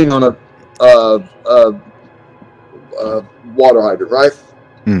pissing on a water hydrant, right?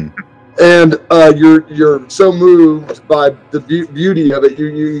 And you're so moved by the beauty of it,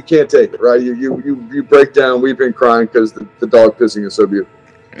 you can't take it, right? You break down weeping and crying because the dog pissing is so beautiful.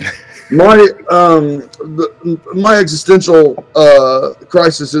 My existential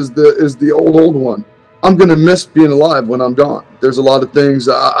crisis is the old one. I'm gonna miss being alive when I'm gone. There's a lot of things.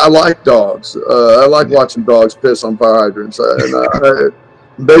 I like dogs. I like watching dogs piss on fire hydrants.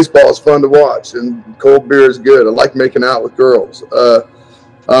 Baseball is fun to watch, and cold beer is good. I like making out with girls.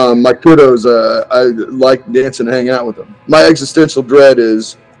 My kiddos, I like dancing and hanging out with them. My existential dread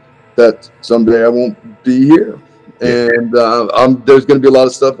is that someday I won't be here, and there's going to be a lot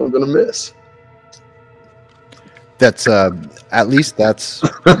of stuff I'm going to miss. That's at least that's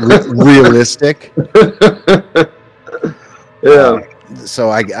realistic. Yeah. So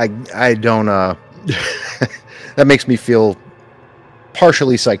I don't. That makes me feel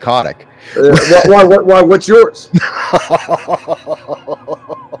partially psychotic. Why? What's yours?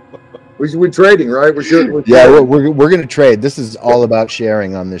 We're trading, right? We're going to trade. This is all about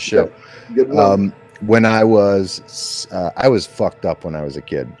sharing on this show. When I was fucked up when I was a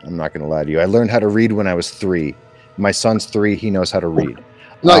kid. I'm not going to lie to you. I learned how to read when I was 3. My son's 3. He knows how to read.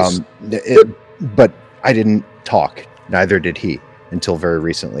 Nice. But I didn't talk. Neither did he until very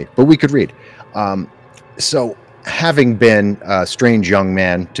recently. But we could read. So having been a strange young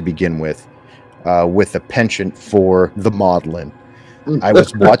man to begin with a penchant for the maudlin, I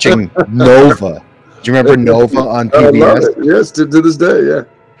was watching Nova. Do you remember Nova on PBS? I love it. Yes, to this day, yeah.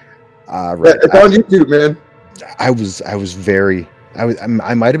 Right. It's on YouTube, man.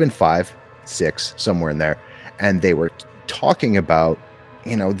 I might have been 5, 6, somewhere in there, and they were talking about,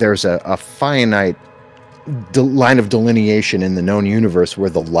 there's a finite line of delineation in the known universe where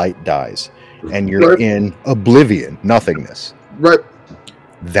the light dies, and you're in oblivion, nothingness. Right.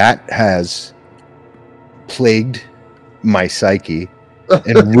 That has plagued my psyche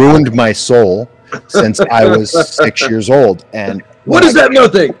and ruined my soul since I was 6 years old. And what is that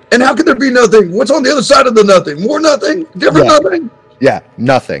nothing? And how can there be nothing? What's on the other side of the nothing? More nothing? Different nothing? Yeah,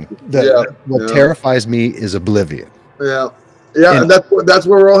 nothing. What terrifies me is oblivion. Yeah. Yeah, and that's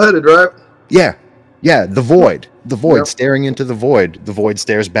where we're all headed, right? Yeah. Yeah, the void, staring into the void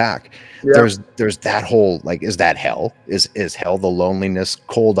stares back. Yeah. There's that whole, like, is that hell? Is hell the loneliness,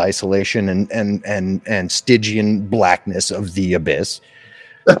 cold isolation, and Stygian blackness of the abyss?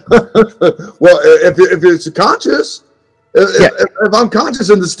 Well, if it's conscious, if I'm conscious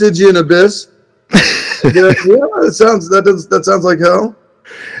in the Stygian abyss, that sounds like hell.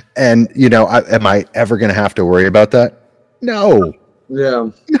 And am I ever going to have to worry about that? No. Yeah.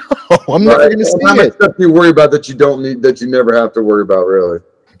 No, I'm never going to see how much stuff you worry about that you don't need, that you never have to worry about, really.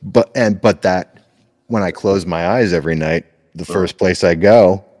 But that when I close my eyes every night, the first place I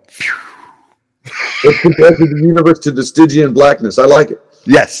go. It's compared to the universe to the Stygian blackness. I like it.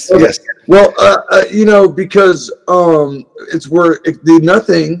 Yes. Okay. Yes. Well, because it's where the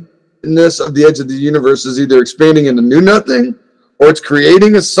nothingness of the edge of the universe is either expanding into new nothing, or it's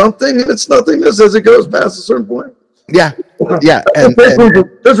creating a something, and it's nothingness as it goes past a certain point. Yeah. Yeah. And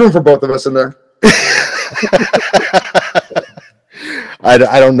there's room for both of us in there. I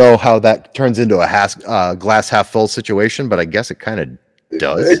don't know how that turns into a glass half full situation, but I guess it kind of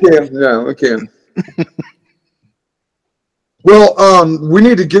does. It can. Yeah, it can. Well, we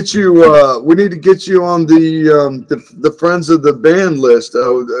need to get you on the friends of the band list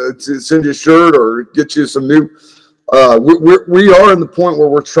to send you a shirt or get you some new. We are in the point where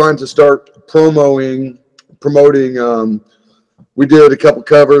we're trying to start promoting. We did a couple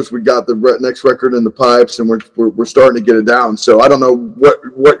covers. We got the next record in the pipes, and we're starting to get it down. So I don't know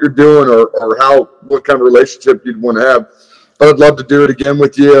what you're doing or what kind of relationship you'd want to have, but I'd love to do it again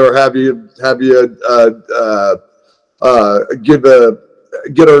with you, or have you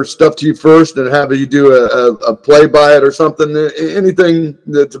get our stuff to you first, and have you do a play by it or something. Anything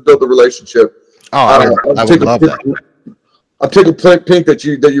to build the relationship. Oh, I would love that. I'm tickled pink that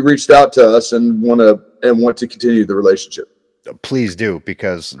you reached out to us and want to continue the relationship. Please do,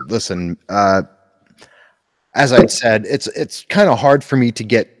 because listen, as I said, it's kind of hard for me to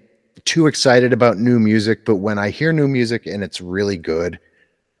get too excited about new music, but when I hear new music and it's really good,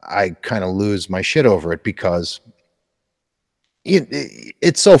 I kind of lose my shit over it, because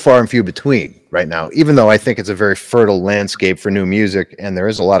it's so far and few between right now. Even though I think it's a very fertile landscape for new music and there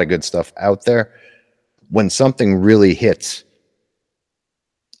is a lot of good stuff out there, when something really hits,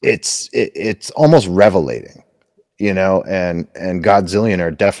 it's almost revelating. And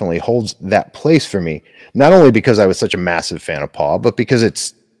Godzillionaire definitely holds that place for me, not only because I was such a massive fan of Paul, but because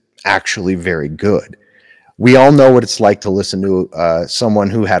it's actually very good. We all know what it's like to listen to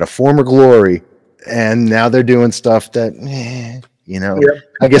someone who had a former glory, and now they're doing stuff that,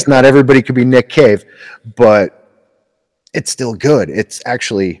 I guess not everybody could be Nick Cave, but it's still good. It's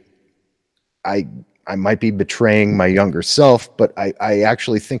actually, I might be betraying my younger self, but I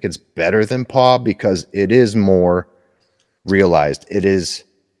actually think it's better than Paw, because it is more realized. It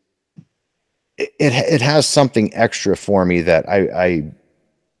has something extra for me that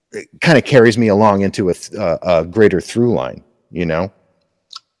it kind of carries me along into a greater through line,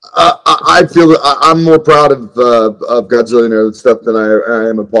 I feel that I'm more proud of Godzillionaire stuff than I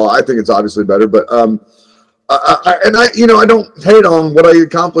am of Paul. I think it's obviously better, but I don't hate on what I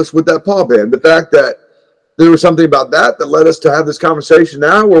accomplished with that Paul band. The fact that there was something about that led us to have this conversation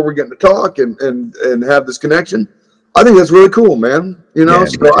now, where we're getting to talk and have this connection. I think that's really cool, man. You know,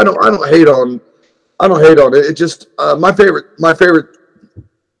 so I don't hate on it. It just my favorite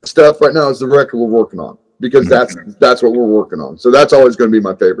stuff right now is the record we're working on, because that's what we're working on. So that's always going to be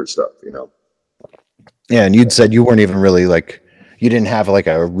my favorite stuff, you know. Yeah, and you'd said you weren't even really like, you didn't have like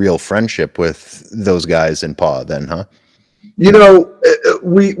a real friendship with those guys in Paw then, huh? You know,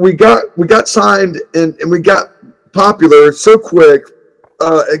 we got signed and we got popular so quick.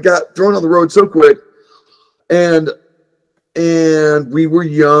 It got thrown on the road so quick, and we were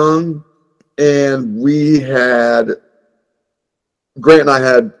young, and Grant and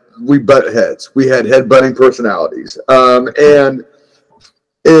I we butt heads. We had head-butting personalities, and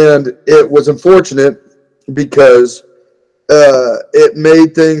it was unfortunate because it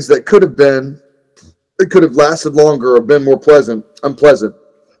made things that could have lasted longer or been more unpleasant.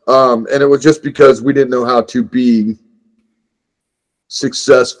 And it was just because we didn't know how to be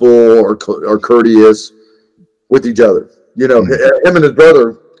successful or courteous with each other. You know, him and his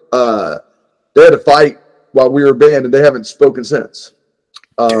brother, they had a fight while we were a band, and they haven't spoken since.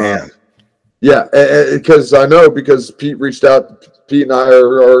 Yeah, because Pete reached out. Pete and I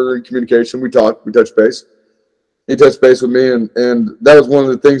are in communication. We talked. We touched base. He touched base with me, and that was one of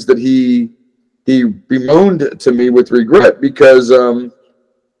the things that he bemoaned to me with regret, because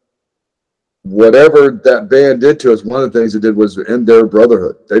whatever that band did to us, one of the things it did was end their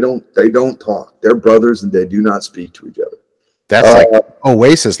brotherhood. They don't talk. They're brothers, and they do not speak to each other. That's like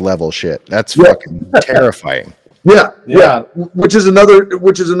Oasis level shit. That's fucking terrifying. Yeah. Which is another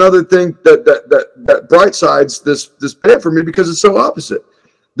thing that bright sides this band for me, because it's so opposite.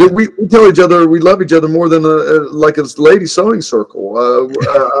 That we tell each other we love each other more than like a lady sewing circle.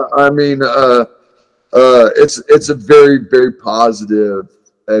 It's a very, very positive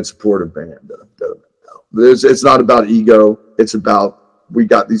and supportive band. It's not about ego. It's about, we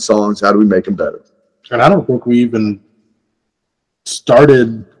got these songs. How do we make them better? And I don't think we even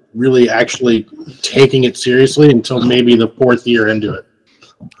started really actually taking it seriously until maybe the 4th year into it.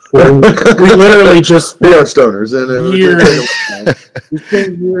 We literally just we are stoners, and we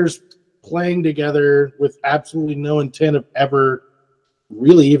spent years playing together with absolutely no intent of ever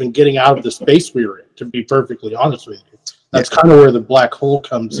really even getting out of the space we were in, to be perfectly honest with you. That's kind of where the black hole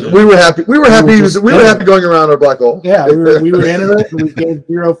comes in. We were happy going around our black hole. Yeah, we were into it, and we gave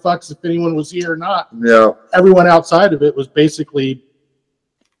 0 fucks if anyone was here or not. Yeah. Everyone outside of it was basically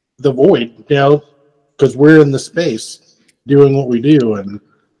the void, you know, because we're in the space doing what we do. And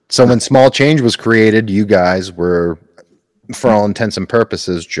so when Small Change was created, you guys were, for all intents and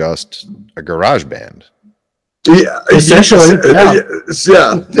purposes, just a garage band. Yeah, essentially.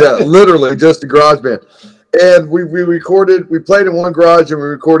 Yeah, literally just a garage band. And we played in one garage and we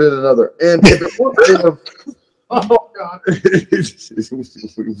recorded in another. And if it weren't oh God! Can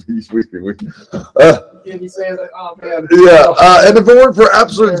you say that? Oh man! Yeah, and if it weren't for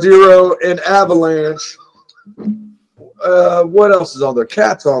Absolute Zero and Avalanche, what else is on there?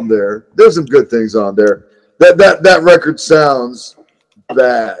 Cat's on there. There's some good things on there. That record sounds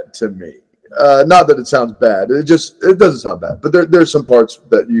bad to me. Not that it sounds bad. It doesn't sound bad. But there's some parts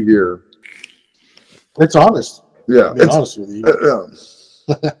that you hear. It's honest. Yeah, it's honest with you.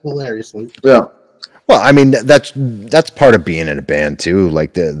 Hilariously. Yeah. Well, I mean, that's part of being in a band too.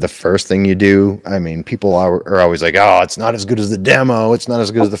 Like the first thing you do, I mean, people are always like, "Oh, it's not as good as the demo. It's not as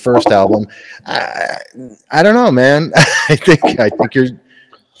good as the first album." I don't know, man. I think your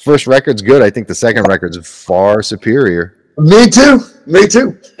first record's good. I think the second record's far superior. Me too.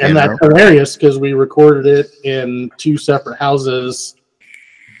 And that's hilarious because we recorded it in 2 separate houses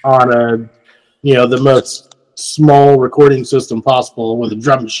on the most small recording system possible with a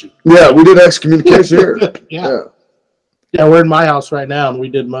drum machine. Yeah, we did excommunication here. Yeah, we're in my house right now, and we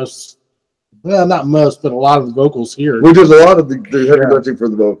did not most, but a lot of the vocals here. We did a lot of the heavy lifting for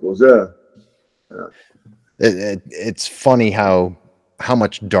the vocals. Yeah. It's funny how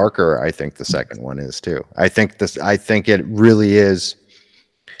much darker I think the second one is too. I think it really is.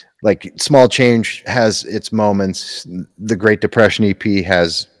 Like, Small Change has its moments. The Great Depression EP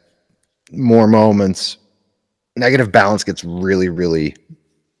has more moments. Negative Balance gets really, really.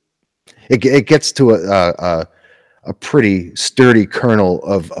 It gets to a pretty sturdy kernel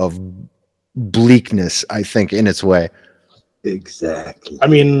of bleakness, I think, in its way. Exactly. I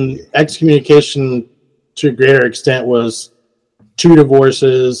mean, excommunication to a greater extent was 2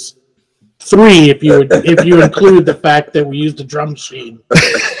 divorces, 3 if you include the fact that we used a drum machine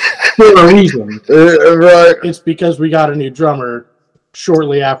for a reason. Right. It's because we got a new drummer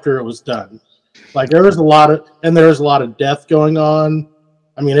shortly after it was done. Like there was a lot of death going on.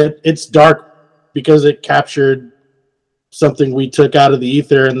 I mean, it's dark because it captured something we took out of the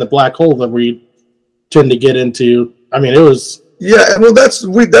ether and the black hole that we tend to get into. I mean, it was. Yeah, well, that's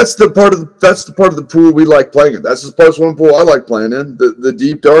the part of the pool we like playing in. That's the +1 pool I like playing in, the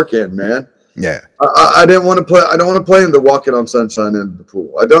deep dark end, man. Yeah, I didn't want to play. I don't want to play in the Walking on Sunshine end of the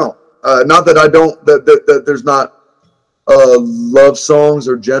pool. I don't. Not that I don't. That there's not love songs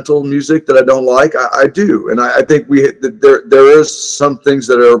or gentle music that I don't like. I do, and I think there is some things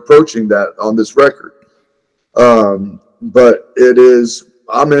that are approaching that on this record. But it is.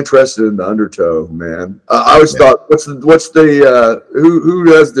 I'm interested in the undertow, man. I always thought, what's the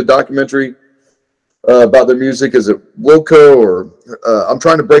who has the documentary about their music? Is it Wilco or I'm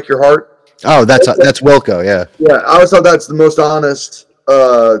Trying to Break Your Heart? Oh, that's Wilco, yeah. Yeah, I always thought that's the most honest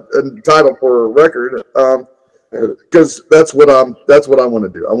title for a record, because that's what I want to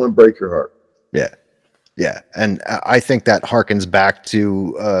do. I want to break your heart. Yeah, and I think that harkens back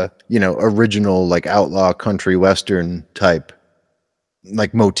to original like outlaw country western type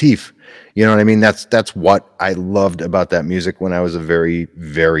like motif. You know what I mean? That's what I loved about that music when I was a very,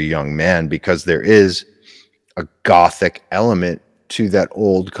 very young man, because there is a gothic element to that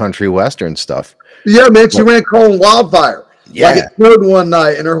old country western stuff. Yeah, man, she ran calling wildfire. Yeah. Like it snowed one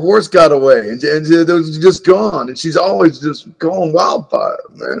night and her horse got away and it was just gone, and she's always just calling wildfire,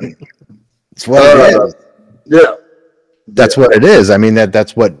 man. That's what it is. Yeah. That's what it is. I mean,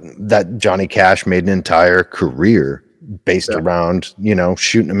 that's what that Johnny Cash made an entire career based around,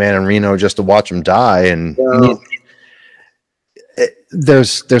 shooting a man in Reno just to watch him die. And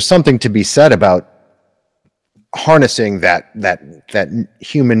there's something to be said about harnessing that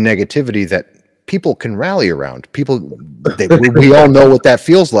human negativity that people can rally around. We all know what that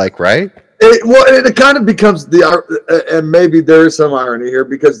feels like, right? It kind of becomes and maybe there is some irony here,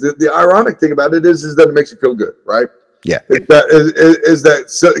 because the ironic thing about it is that it makes you feel good, right? Yeah. Tipping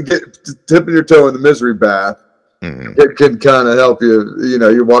your toe in the misery bath. Mm-hmm. It can kind of help you.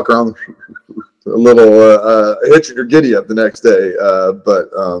 You walk around a little hitching your giddy up the next day.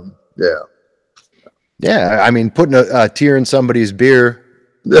 Yeah. I mean, putting a tear in somebody's beer.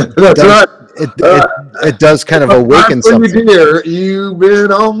 That's right. It does kind of awaken something. Dear, you've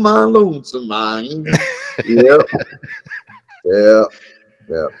been on my lonesome mind. Yeah.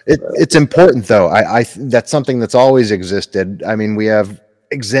 It's important though. I that's something that's always existed. I mean, we have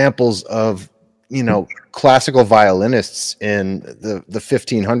examples of classical violinists in the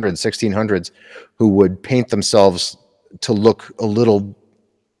 1500s, 1600s who would paint themselves to look a little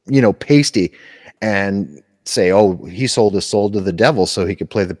pasty and say, oh, he sold his soul to the devil so he could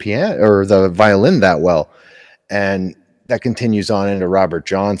play the piano or the violin that well. And that continues on into Robert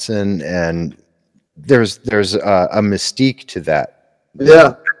Johnson, and there's a mystique to that.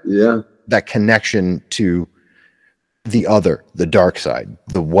 Yeah. That connection to the other, the dark side,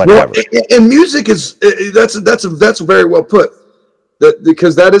 the whatever. Well, and music is that's very well put.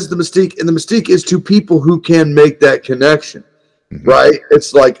 Because that is the mystique, and the mystique is to people who can make that connection, mm-hmm. right?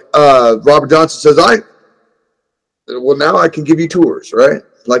 It's like Robert Johnson says, now I can give you tours, right?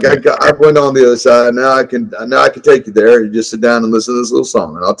 Like I went on the other side. Now I can take you there. You just sit down and listen to this little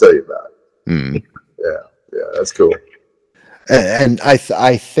song, and I'll tell you about it. Mm. Yeah, that's cool. And I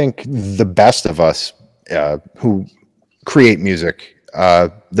think the best of us who create music,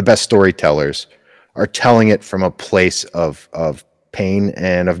 the best storytellers, are telling it from a place of pain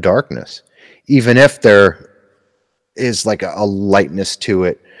and of darkness, even if there is like a lightness to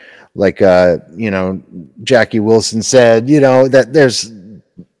it. Like Jackie Wilson said, that there's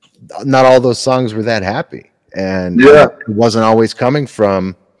not all those songs were that happy, and it wasn't always coming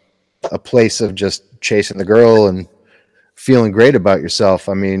from a place of just chasing the girl and feeling great about yourself.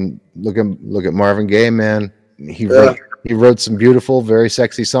 I mean, look at Marvin Gaye, man. He wrote some beautiful, very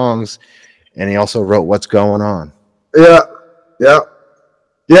sexy songs, and he also wrote What's Going On. Yeah,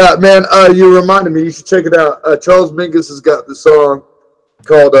 man. You reminded me. You should check it out. Charles Mingus has got the song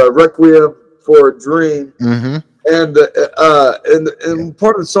called Requiem for a Dream, mm-hmm. and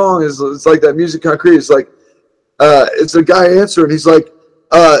part of the song is it's like that music concrete. It's like it's a guy answering. He's like,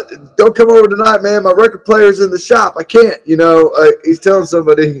 "Don't come over tonight, man. My record player's in the shop. I can't." He's telling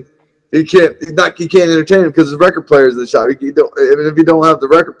somebody he can't entertain him because his record player's in the shop. If you don't have the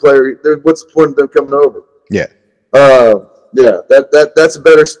record player, what's the point of them coming over? Yeah. That's a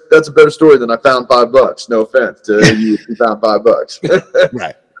better story than I found $5. No offense to you if you found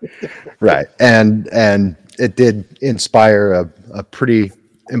 $5. Right. And it did inspire a pretty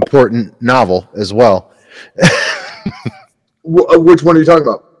important novel as well. Which one are you talking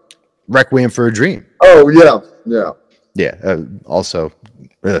about? Requiem for a Dream. Oh yeah. Also,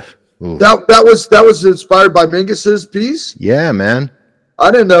 ugh, that was inspired by Mingus's piece. yeah, man.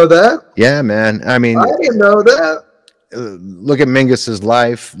 I didn't know that. Yeah, man. I mean, I didn't know that. Look at Mingus's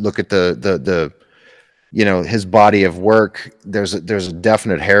life. Look at the his body of work. There's a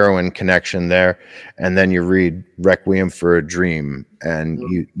definite heroin connection there, and then you read Requiem for a Dream,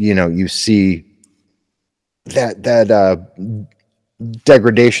 and you see that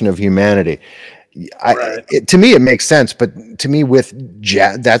degradation of humanity. To me, it makes sense, but to me, with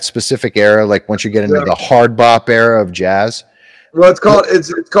jazz, that specific era, like once you get into the hard bop era of jazz, well, it's called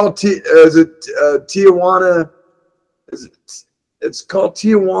Tijuana. It's called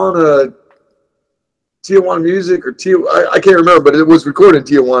Tijuana Music or I can't remember, but it was recorded in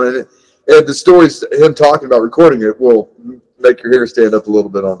Tijuana, and the stories him talking about recording it will make your hair stand up a little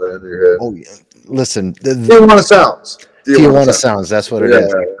bit on the end of your head. Oh yeah, listen, Tijuana Sounds. Tijuana Sounds. That's what it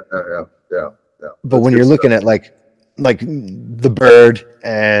is. Yeah. But when you're looking at like the Bird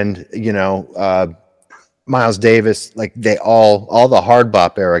and Miles Davis, like they all the hard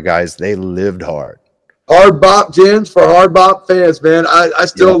bop era guys, they lived hard. Hard bop jams for hard bop fans, man. I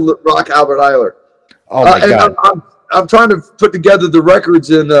still rock Albert Eiler. Oh my God! I'm trying to put together the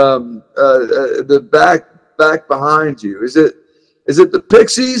records in the back behind you. Is it the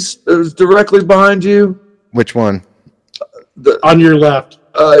Pixies that was directly behind you? Which one? On your left.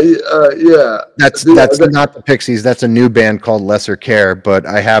 Yeah. That's not the Pixies. That's a new band called Lesser Care. But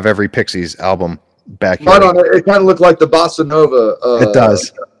I have every Pixies album back here. Right on it. It kind of looked like the Bossa Nova. It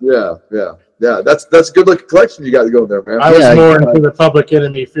does. Yeah. That's a good looking collection you got going there, man. I was more into the Public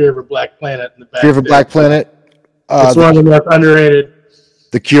Enemy, Fear of a Black Planet in the back. Fear of a Black Planet. It's one of the most underrated.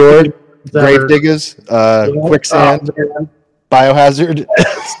 The Cure, Grave Diggers, Quicksand, Biohazard,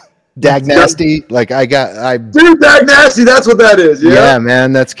 Dag Nasty. Like Dude, Dag Nasty, that's what that is. Yeah,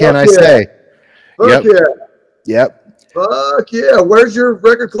 man. That's Can I Say? Fuck Yep. Fuck yeah. Where's your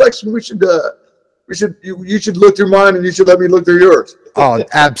record collection? You should look through mine, and you should let me look through yours. Oh,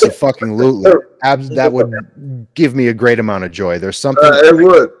 absolutely. That would give me a great amount of joy. There's something. It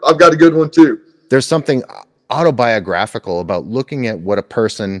would. I've got a good one too. There's something autobiographical about looking at what a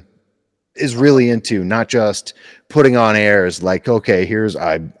person is really into, not just putting on airs like, okay, here's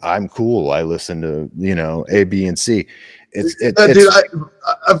I'm cool. I listen to A, B, and C. Dude,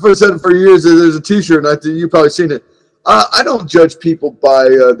 I've said it for years. There's a T-shirt, and I think you've probably seen it. I don't judge people by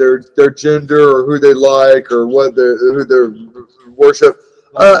their gender or who they like or who they worship.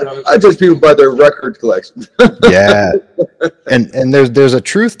 I judge people by their record collection. Yeah, and there's a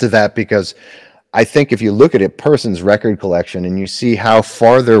truth to that, because I think if you look at a person's record collection and you see how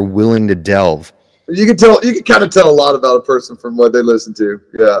far they're willing to delve, you can kind of tell a lot about a person from what they listen to.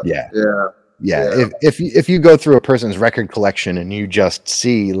 Yeah. If you go through a person's record collection and you just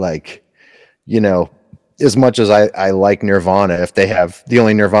see, like, as much as I like Nirvana, if they have the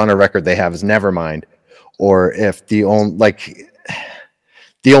only Nirvana record they have is Nevermind, or if the only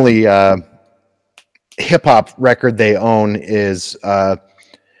hip hop record they own is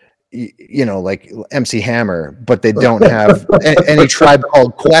like MC Hammer, but they don't have any Tribe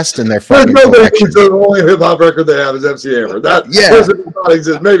Called Quest in their fucking collection. The only hip hop record they have is MC Hammer. That does not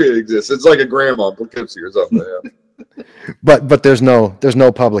exist. Maybe it exists. It's like a grandma Poughkeepsie or something. Yeah. But there's no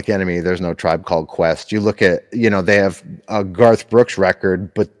Public Enemy. There's no Tribe Called Quest. You look at they have a Garth Brooks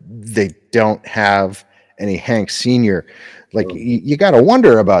record, but they don't have any Hank Sr. Like you got to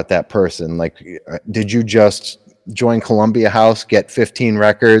wonder about that person. Like, did you just join Columbia House, get 15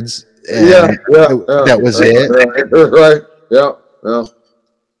 records? And that was it. Right. Yeah.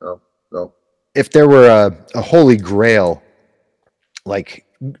 No. If there were a holy grail, like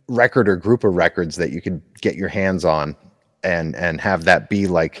record or group of records that you could get your hands on and have that be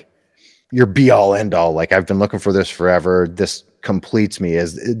like your be all end all, like I've been looking for this forever, this completes me,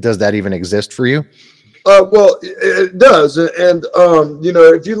 does that even exist for you? Well, it does. And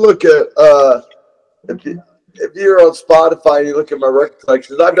if you look at if you're on Spotify and you look at my record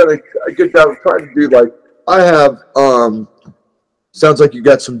collections, I've done a good job of trying to do, like, I have sounds like you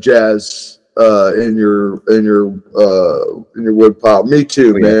got some jazz in your wood pile. Me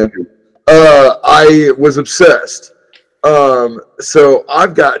too, man. I was obsessed. So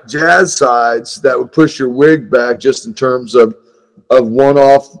I've got jazz sides that would push your wig back, just in terms of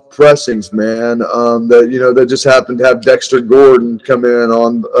one-off pressings, man. That just happened to have Dexter Gordon come in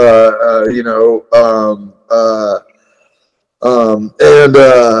on,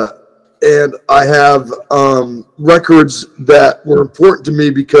 and I have records that were important to me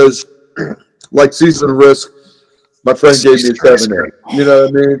because, like Season of Risk, My friend gave me a 7-inch. You know what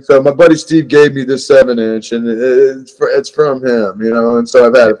I mean? So my buddy Steve gave me this 7-inch, and it's from him. You know, and so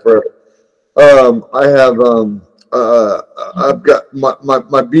I've had it forever. I've got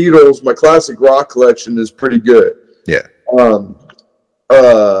my Beatles, my classic rock collection is pretty good. Yeah.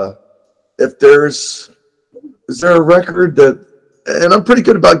 Is there a record that, and I'm pretty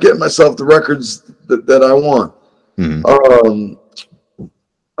good about getting myself the records that I want. Mm-hmm.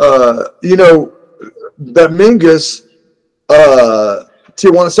 You know, that Mingus,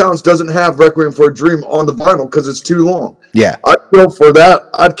 Tijuana Sounds doesn't have Requiem for a Dream on the vinyl because it's too long. Yeah. I'd kill for that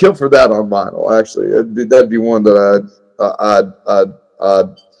on vinyl, actually. That'd be one that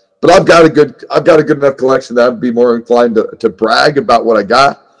but I've got a good enough collection that I'd be more inclined to brag about what I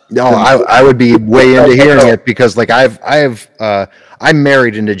got. No, I would be way into hearing it because like I'm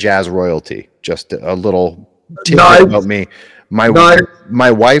married into jazz royalty. Just a little tidbit about me. My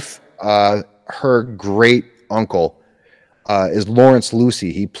wife, her great uncle is Lawrence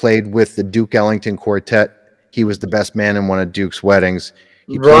Lucy. He played with the Duke Ellington Quartet. He was the best man in one of Duke's weddings.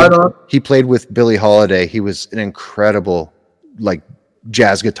 He played with Billie Holiday. He was an incredible like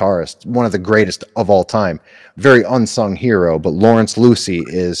jazz guitarist, one of the greatest of all time. Very unsung hero, but Lawrence Lucy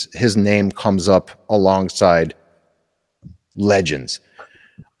his name comes up alongside legends.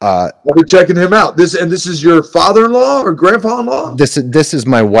 I'll be checking him out. This is your father-in-law or grandpa-in-law? This is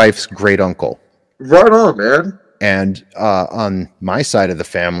my wife's great uncle. Right on, man. And on my side of the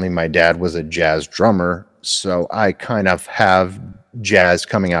family, my dad was a jazz drummer, so I kind of have jazz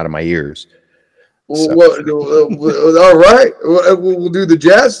coming out of my ears. So. All right, we'll do the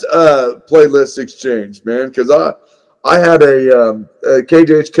jazz playlist exchange, man. Because I had a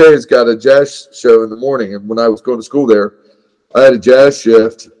KJHK's got a jazz show in the morning, and when I was going to school there, I had a jazz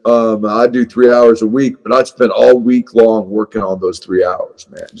shift. I do 3 hours a week, but I spent all week long working on those 3 hours,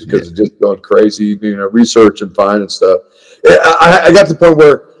 man, because it's just going crazy, you know, research and finding stuff. I got to the point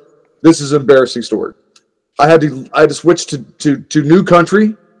where this is an embarrassing story. I had to switch to new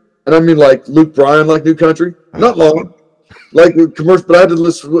country. And I mean, like Luke Bryan, like New Country, not long, like commercial. But I had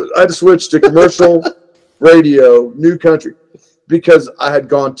to switch to commercial radio, New Country, because I had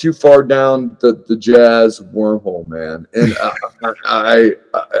gone too far down the jazz wormhole, man. And I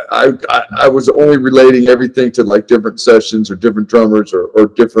was only relating everything to like different sessions or different drummers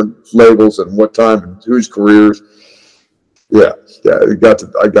or different labels and what time and whose careers. Yeah, I got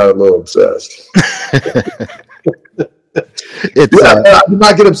a little obsessed. I did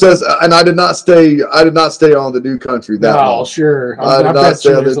not get obsessed, and I did not stay on the New Country that long. Sure. I did not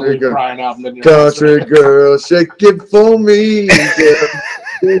stay on the New Country. Girl, shake it for me, girl.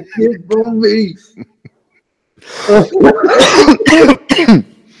 Shake it for me.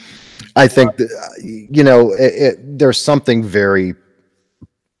 I think that, you know, there's something very,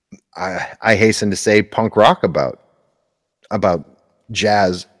 I hasten to say, punk rock about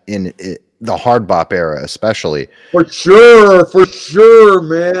jazz in the hard bop era, especially. For sure,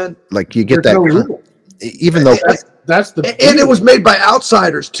 man. Like you get even though that's the and it was made by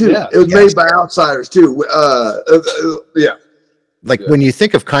outsiders too. Yeah, it was made by outsiders too. Yeah. Like when you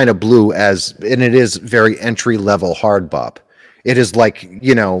think of Kind of Blue and it is very entry level hard bop. It is like,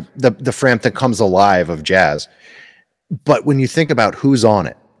 you know, the Frampton Comes Alive of jazz. But when you think about who's on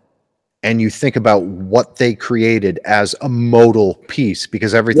it, and you think about what they created as a modal piece,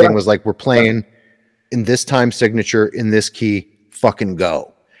 because everything was like, we're playing in this time signature, in this key, fucking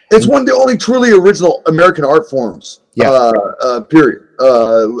go. It's one of the only truly original American art forms, period.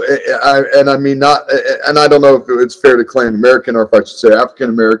 I mean, not, and I don't know if it's fair to claim American, or if I should say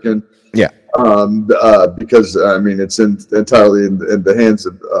African-American. Yeah. Because, I mean, it's entirely in the hands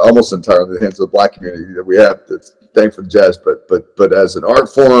of, almost entirely in the hands of the Black community that we have. That's thankful for jazz, but as an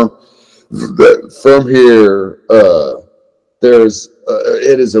art form, from here,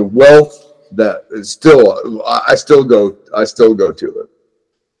 it is a wealth that is still. I still go to it.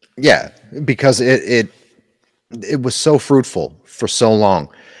 Yeah, because it was so fruitful for so long,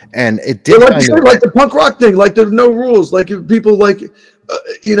 and it did like the punk rock thing. Like there's no rules. Like if people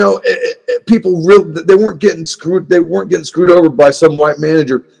people they weren't getting screwed. They weren't getting screwed over by some white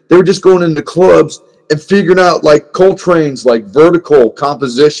manager. They were just going into clubs and figuring out like Coltrane's like vertical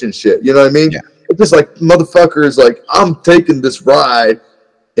composition shit. You know what I mean? Yeah. It's just like motherfuckers like, I'm taking this ride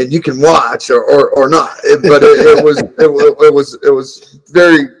and you can watch or not. But it was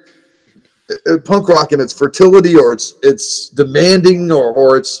very punk rock in its fertility or its demanding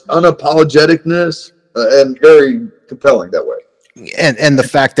or its unapologeticness and very compelling that way. And the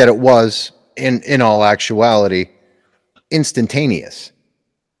fact that it was in all actuality instantaneous.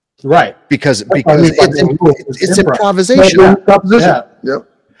 Right, because it's improvisation. Yeah. Yep.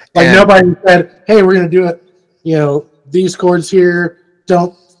 Like nobody said, "Hey, we're going to do it these chords here,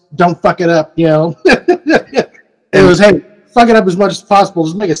 don't fuck it up, It was, hey, fuck it up as much as possible,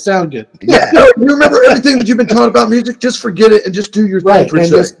 just make it sound good. Yeah. You remember everything that you've been taught about music, just forget it and just do your thing. And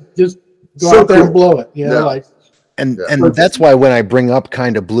just go out there and blow it. And that's why when I bring up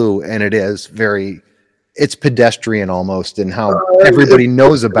Kind of Blue, and it's pedestrian almost in how everybody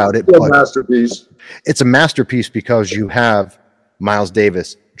knows about it. It's a masterpiece. It's a masterpiece because you have Miles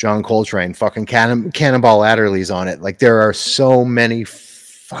Davis, John Coltrane, fucking Cannonball Adderley's on it. Like, there are so many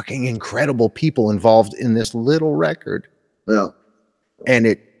fucking incredible people involved in this little record. Yeah. And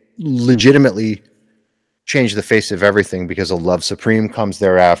it legitimately changed the face of everything because of Love Supreme comes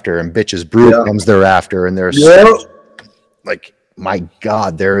thereafter and Bitches Brew comes thereafter. And there's like, my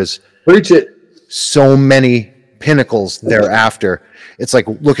God, there is preach it. So many pinnacles thereafter. It's like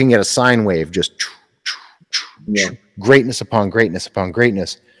looking at a sine wave, just greatness upon greatness upon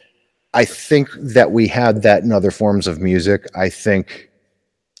greatness. I think that we had that in other forms of music. I think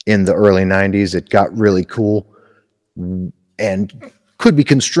in the early 90s, it got really cool and could be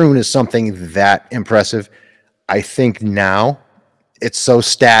construed as something that impressive. I think now it's so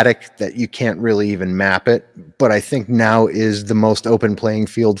static that you can't really even map it. But I think now is the most open playing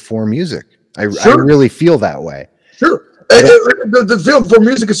field for music. I really feel that way. Sure. The field for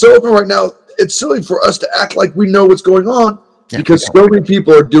music is so open right now. It's silly for us to act like we know what's going on because so many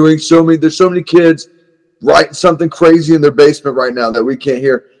people are doing there's so many kids writing something crazy in their basement right now that we can't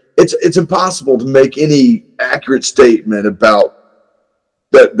hear. It's impossible to make any accurate statement about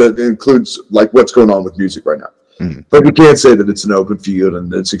that includes like what's going on with music right now. Mm-hmm. But we can't say that it's an open field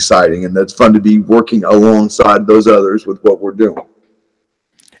and it's exciting and that's fun to be working alongside those others with what we're doing.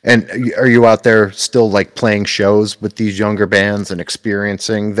 And are you out there still like playing shows with these younger bands and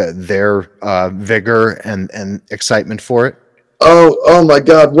experiencing their vigor and excitement for it? Oh my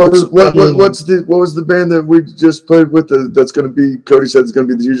God! What was the band that we just played with? That's going to be Cody said it's going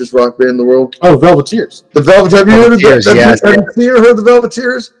to be the hugest rock band in the world. Oh, Velveteers. The Velvet. Have you heard of the? Yes. Have you heard the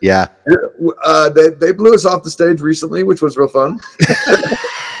Velveteers? Yeah. They blew us off the stage recently, which was real fun.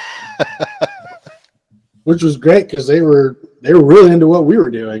 Which was great because they were really into what we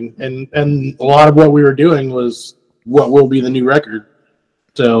were doing, and a lot of what we were doing was what will be the new record.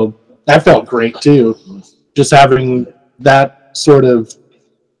 So that felt great too, just having that sort of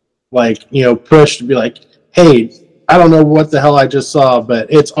like push to be like, hey, I don't know what the hell I just saw,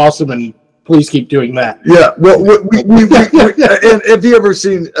 but it's awesome, and please keep doing that. Yeah, well, we and if you ever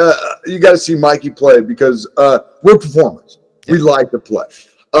seen, you got to see Mikey play because we're performers. We like to play.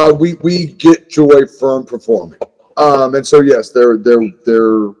 We get joy from performing. And so yes, there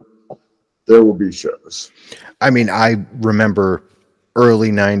will be shows. I mean, I remember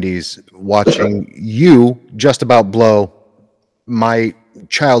early 90s watching you just about blow my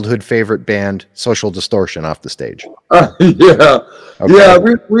childhood favorite band, Social Distortion, off the stage. Yeah. Okay. Yeah,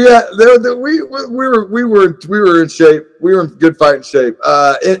 we were in shape. We were in good fighting shape.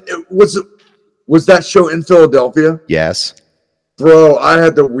 Was that show in Philadelphia? Yes. Bro, I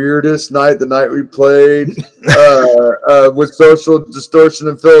had the weirdest night the night we played with Social Distortion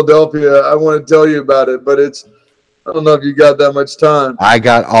in Philadelphia. I want to tell you about it, but I don't know if you got that much time. I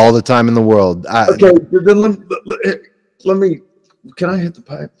got all the time in the world. Okay, then let me. Can I hit the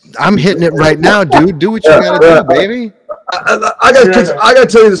pipe? I'm hitting it right now, dude. Do what you gotta do, baby. I gotta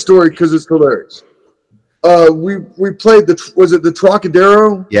tell you the story because it's hilarious. We played was it the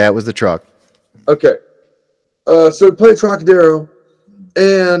Trocadero? Yeah, it was the truck. Okay. So we played Trocadero,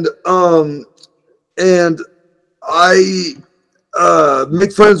 and I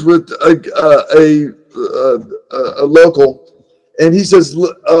make friends with a local, and he says,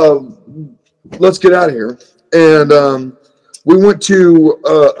 "Let's get out of here." And we went to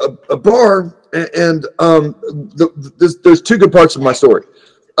a bar, and there's two good parts of my story.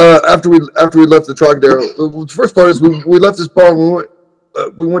 After we left the Trocadero, the first part is we left this bar, and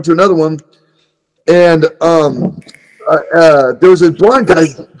we went to another one. And there was a blind guy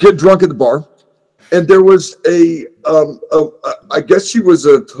get drunk at the bar, and there was I guess she was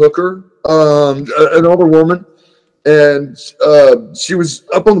a hooker, an older woman, and she was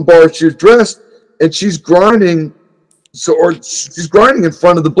up on the bar. She was dressed, and she's grinding, she's grinding in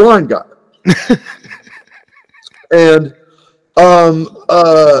front of the blind guy, and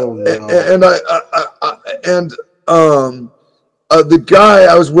the guy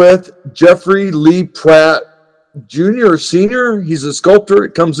I was with, Jeffrey Lee Pratt Jr. or Senior, he's a sculptor.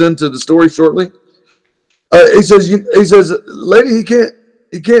 It comes into the story shortly. He says, lady, he can't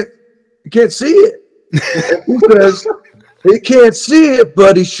see it. He says, he can't see it,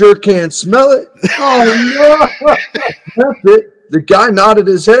 but he sure can smell it. Oh no! That's it. The guy nodded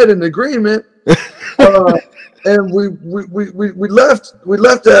his head in agreement. and we left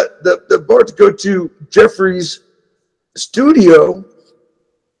that bar to go to Jeffrey's studio,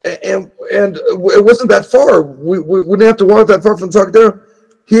 and it wasn't that far. We didn't have to walk that far from the Trocadero.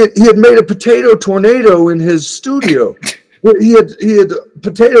 He had made a potato tornado in his studio. He had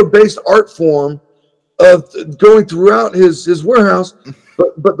potato-based art form of going throughout his warehouse,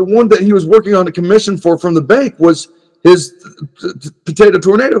 but the one that he was working on a commission for from the bank was his potato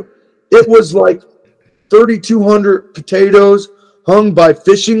tornado. It was like 3,200 potatoes hung by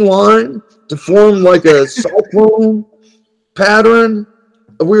fishing line to form like a cyclone pattern.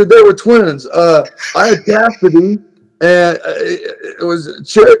 They were twins. I had Chastity, and it was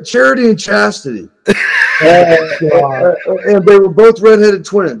Charity and Chastity. And they were both redheaded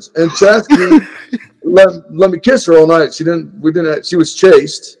twins. And Chastity let me kiss her all night. She was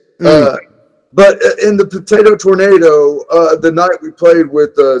chaste. But in the potato tornado, the night we played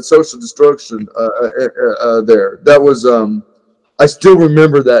with Social Destruction there, that was I still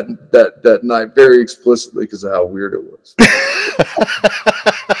remember that night very explicitly because of how weird it was.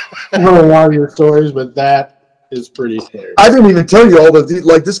 I know a lot of your stories, but that is pretty scary. I didn't even tell you all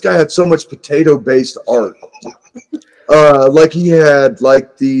like this guy had so much potato-based art. Like he had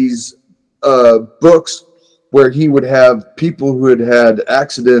like these books where he would have people who had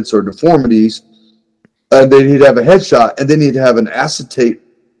accidents or deformities, and then he'd have a headshot, and then he'd have an acetate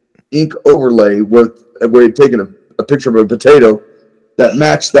ink overlay where he'd taken a picture of a potato that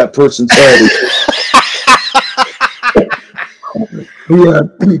matched that person's head.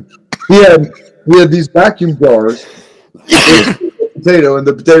 He had these vacuum jars with potato, and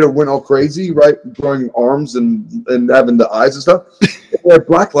the potato went all crazy, right? Growing arms and having the eyes and stuff. It had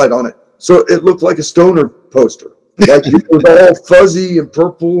black light on it, so it looked like a stoner poster. Like it was all fuzzy and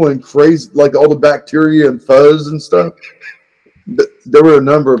purple and crazy, like all the bacteria and fuzz and stuff. There were a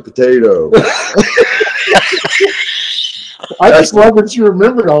number of potatoes. I just love that you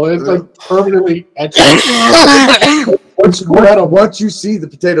remembered all this. It's like permanently etched. Once you see the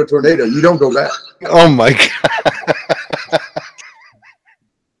potato tornado, you don't go back. Oh my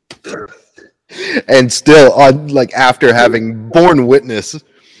god! And still, like after having borne witness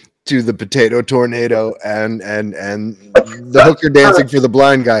to the potato tornado and the hooker dancing for the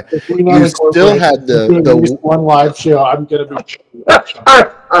blind guy, you still had the one live show. I'm gonna be.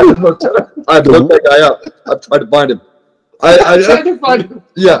 I looked that guy up. I've tried to find him. I tried to find him.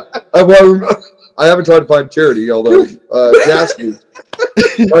 Yeah, I haven't tried to find Charity, although Jasky.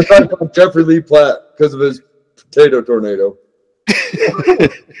 I tried to find Jeffrey Lee Platt because of his potato tornado.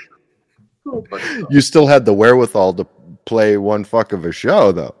 You still had the wherewithal to play one fuck of a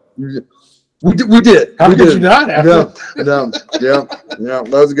show, though. We did. How could you not have? Yeah, that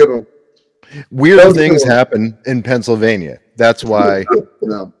was a good one. Weird things happen in Pennsylvania. That's why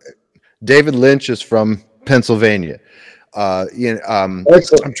David Lynch is from Pennsylvania.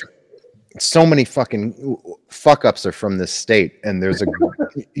 Excellent. So many fucking fuck ups are from this state, and there's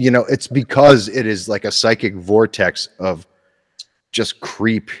it's because it is like a psychic vortex of just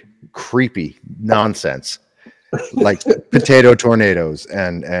creepy nonsense, like potato tornadoes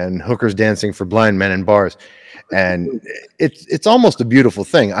and hookers dancing for blind men in bars, and it's almost a beautiful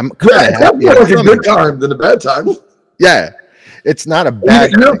thing. I'm kind of happy. More like a good time than a bad time. Yeah. It's not a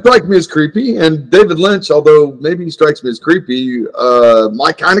bad. You don't strike me as creepy, and David Lynch, although maybe he strikes me as creepy,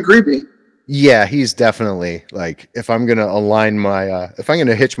 my kind of creepy. Yeah, he's definitely like if I'm gonna align my if I'm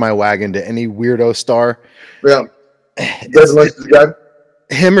gonna hitch my wagon to any weirdo star. Yeah, David Lynch is the guy.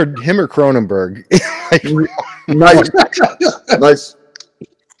 Him or Cronenberg. Nice.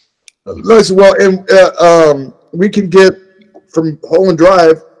 Well, and we can get from Holland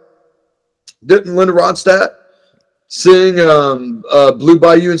Drive. Didn't Linda Ronstadt sing Blue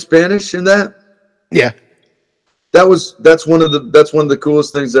Bayou in Spanish in that? Yeah. That's one of the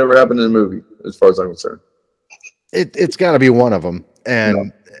coolest things that ever happened in a movie, as far as I'm concerned. It's got to be one of them,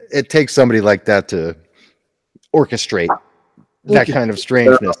 and it takes somebody like that to orchestrate that kind of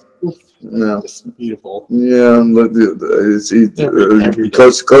strangeness. No, it's beautiful. Yeah, it's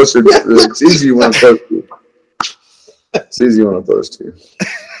closer. It's easy when I'm close to you. It's easy when I'm close to you.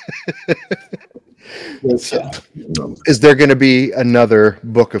 Is there going to be another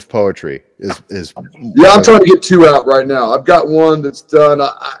book of poetry? I'm trying to get 2 out right now. I've got one that's done.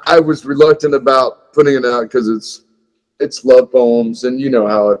 I was reluctant about putting it out because it's love poems, and you know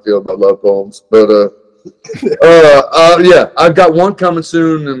how I feel about love poems. But yeah, I've got one coming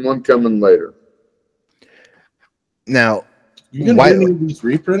soon and one coming later. Now, you gonna get any of these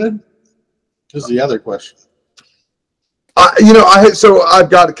reprinted? Is the other question. I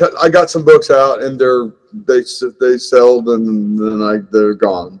got some books out, and they sold, and then they're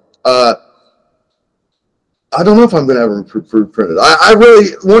gone. I don't know if I'm going to have them printed. I really,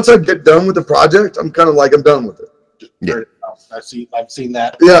 once I get done with the project, I'm kind of like, I'm done with it. Yeah. I've seen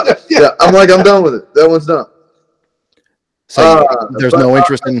that. Yeah. I'm like, I'm done with it. That one's done. So there's no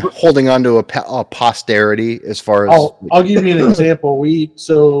interest in holding on to a posterity as far as. I'll give you an example.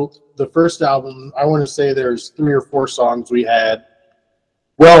 So the first album, I want to say there's 3 or 4 songs we had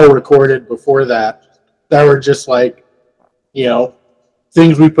well recorded before that were just like,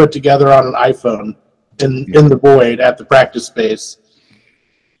 things we put together on an iPhone in the void at the practice space.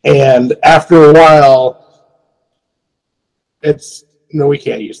 And after a while, we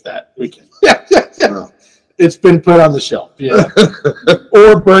can't use that. We can. It's been put on the shelf,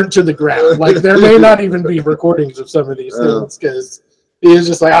 or burnt to the ground. Like there may not even be recordings of some of these things because he's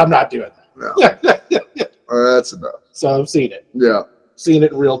just like, I'm not doing that. That's enough. So I've seen it. Yeah, seen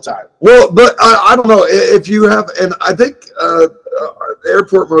it in real time. Well, but I don't know if you have, and I think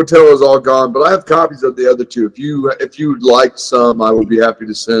Airport Motel is all gone, but I have copies of the other 2. If you'd like some, I would be happy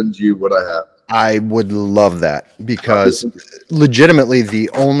to send you what I have. I would love that because legitimately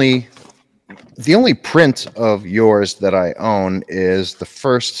the only print of yours that I own is the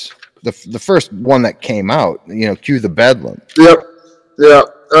first one that came out. Cue the Bedlam. Yep. Yeah.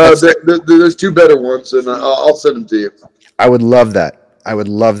 There's 2 better ones, and I'll send them to you. I would love that. I would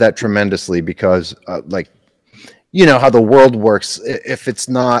love that tremendously because, how the world works. If it's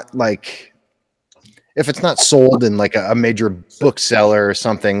not sold in like a major bookseller or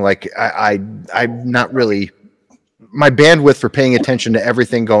something, like I'm not really. My bandwidth for paying attention to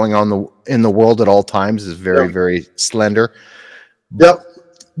everything going on in the world at all times is very, very slender. Yep.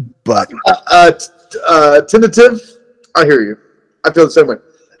 But tentative. I hear you. I feel the same way.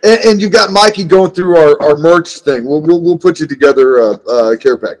 And you got Mikey going through our merch thing. We'll put you together a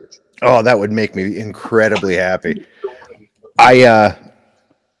care package. Oh, that would make me incredibly happy. I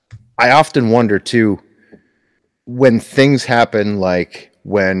often wonder too when things happen like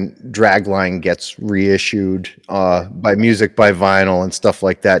when Dragline gets reissued by Music by Vinyl and stuff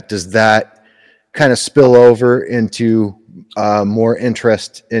like that, does that kind of spill over into more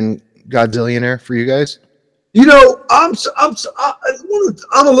interest in Godzillionaire for you guys? I'm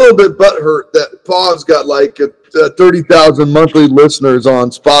a little bit butthurt that Paw's got like 30,000 monthly listeners on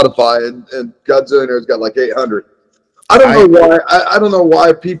Spotify and Godzillionaire's got like 800. I don't know why. I don't know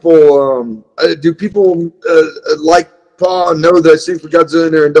why people do people like Paw know that I sing for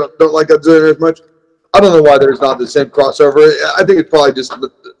Godzillionaire and don't like Godzillionaire as much. I don't know why there's not the same crossover. I think it's probably just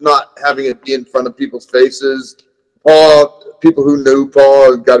not having it be in front of people's faces. People who knew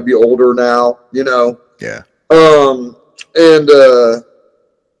Paw got to be older now, Yeah.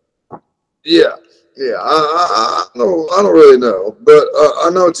 I don't really know, but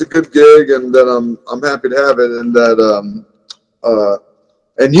I know it's a good gig and that I'm happy to have it and that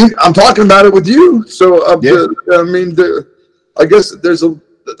I'm talking about it with you. So I guess there's a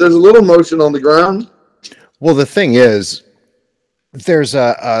little motion on the ground. Well, the thing is, there was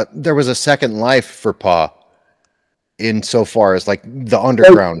a second life for Paw insofar as like the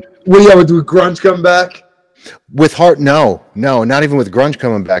underground. With grunge come back? With Heart, no, not even with grunge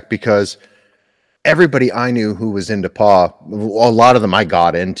coming back, because everybody I knew who was into Paw, a lot of them I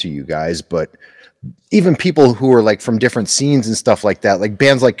got into, you guys, but even people who were like from different scenes and stuff like that, like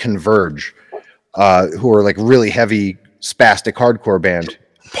bands like Converge, who are like really heavy spastic hardcore band,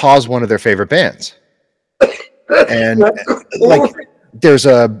 Paw's one of their favorite bands. And like there's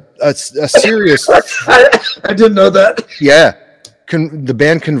a serious I didn't know that. Yeah. The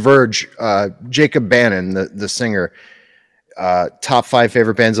band Converge, Jacob Bannon, the singer, top 5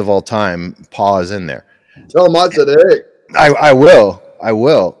 favorite bands of all time, Paw is in there. Tell him I said, hey. I will.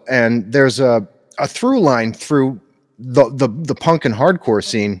 And there's a through line through the punk and hardcore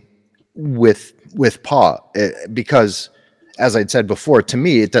scene with Paw, because as I'd said before, to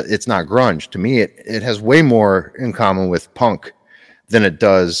me it's not grunge. To me it has way more in common with punk than it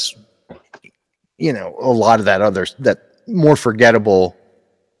does, a lot of that more forgettable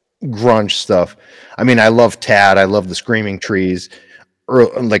grunge stuff. I mean, I love Tad, I love the Screaming Trees,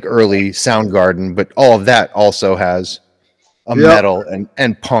 early Soundgarden, but all of that also has a metal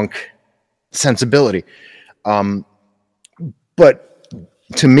and punk sensibility. But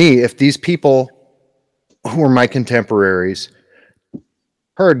to me, if these people who are my contemporaries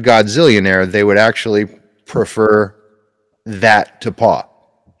heard Godzillionaire, they would actually prefer that to Paw.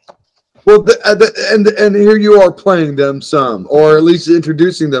 Well, and here you are playing them some, or at least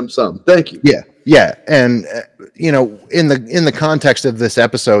introducing them some. Thank you. Yeah, and in the context of this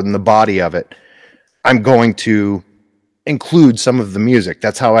episode and the body of it, I'm going to include some of the music.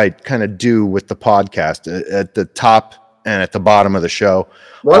 That's how I kind of do with the podcast. At the top and at the bottom of the show,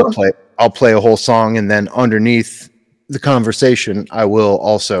 I'll play a whole song, and then underneath the conversation, I will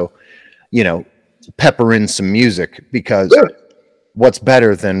also, pepper in some music, because what's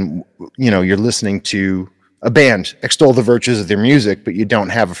better than, you're listening to a band extol the virtues of their music, but you don't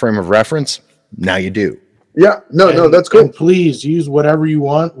have a frame of reference. Now you do. Yeah, no, that's cool. And please use whatever you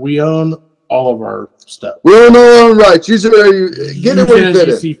want. We own all of our stuff. We own all our rights. Use it where you get it where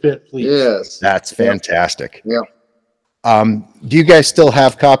you see fit, please. Yes, that's fantastic. Yeah. Do you guys still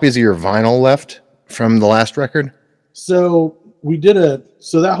have copies of your vinyl left from the last record? So we did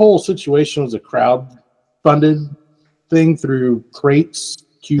so that whole situation was a crowd-funded thing through crates,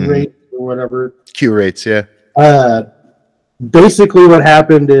 Q-rates or whatever. Q-rates, yeah. Basically what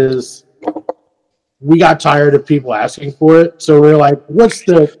happened is we got tired of people asking for it. So we're like, what's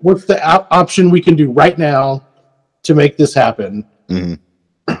the option we can do right now to make this happen? Mm-hmm.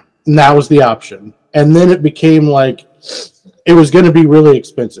 And that was the option. And then it became like, it was going to be really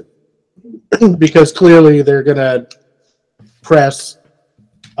expensive because clearly they're going to press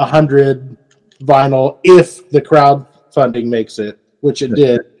 100 vinyl if the crowdfunding makes it, which it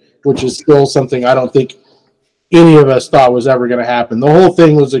did, which is still something I don't think any of us thought was ever going to happen. The whole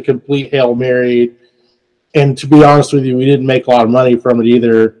thing was a complete Hail Mary. And to be honest with you, we didn't make a lot of money from it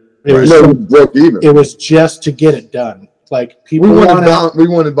either. It was just to get it done. Like people we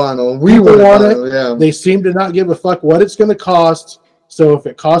wanted vinyl. We want it. Yeah. They seem to not give a fuck what it's going to cost. So if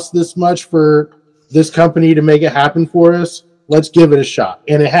it costs this much for this company to make it happen for us, let's give it a shot.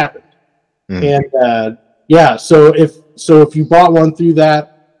 And it happened. And so if you bought one through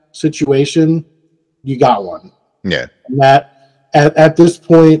that situation, you got one. Yeah. And that at this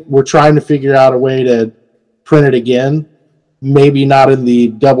point, we're trying to figure out a way to print it again. Maybe not in the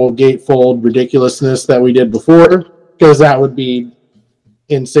double gatefold ridiculousness that we did before, because that would be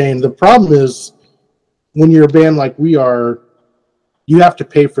insane. The problem is when you're a band like we are, you have to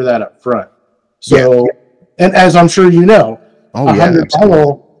pay for that up front. So, and as I'm sure you know,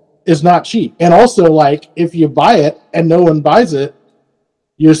 $100 is not cheap. And also, like, if you buy it and no one buys it,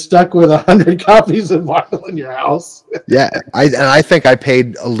 you're stuck with 100 copies of vinyl in your house. Yeah, I think I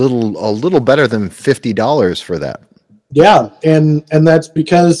paid a little better than $50 for that. Yeah, and that's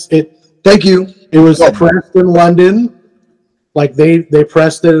because it. Thank you. It was pressed in London, like they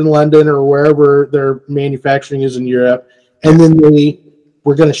pressed it in London or wherever their manufacturing is in Europe, and then they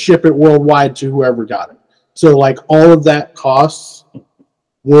were going to ship it worldwide to whoever got it. So like all of that costs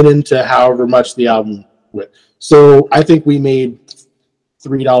went into however much the album went. So I think we made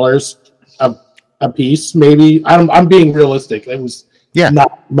 $3 a piece, maybe. I'm being realistic. It was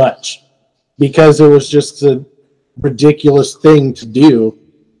not much because it was just a ridiculous thing to do.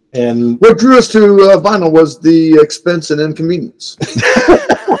 And what drew us to vinyl was the expense and inconvenience.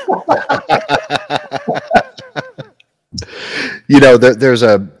 There's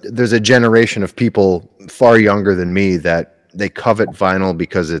a generation of people far younger than me that they covet vinyl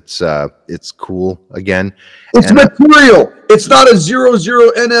because it's cool again. It's material. It's not a 00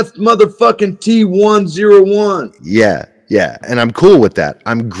 NF motherfucking T101. Yeah, and I'm cool with that.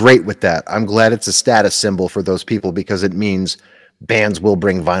 I'm great with that. I'm glad it's a status symbol for those people because it means bands will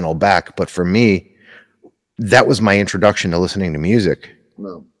bring vinyl back. But for me, that was my introduction to listening to music.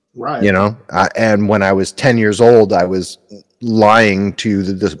 No. Right. And when I was 10 years old, I was lying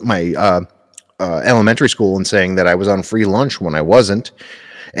to my elementary school and saying that I was on free lunch when I wasn't,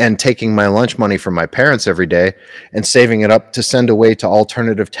 and taking my lunch money from my parents every day and saving it up to send away to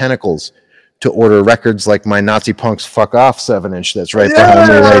Alternative Tentacles to order records like my Nazi Punks Fuck Off 7-inch that's right behind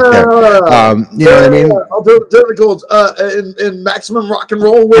me right there. You know what I mean? Alternative Tentacles in Maximum Rock and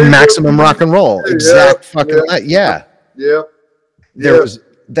Roll. Maximum Rock and Roll. Exact fucking yeah.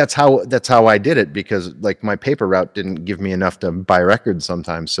 That's how I did it, because like my paper route didn't give me enough to buy records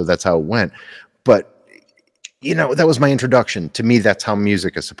sometimes, so that's how it went. But that was my introduction. To me, that's how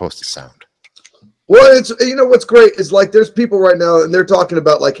music is supposed to sound. Well, it's what's great is like there's people right now and they're talking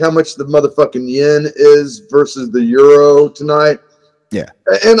about like how much the motherfucking yen is versus the euro tonight. Yeah.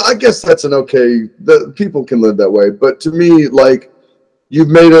 And I guess that's the people can live that way. But to me, like, you've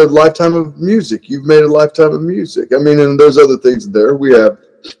made a lifetime of music. I mean, and there's other things there. We have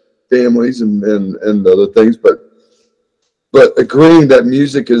families and other things, but agreeing that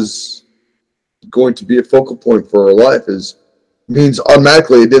music is going to be a focal point for our life means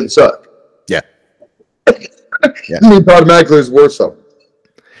automatically it didn't suck. Yeah. It means automatically it's worth something.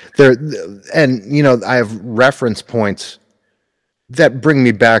 I have reference points that bring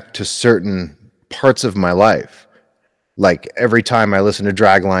me back to certain parts of my life. Like every time I listen to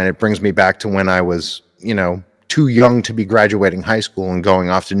Dragline, it brings me back to when I was, too young to be graduating high school and going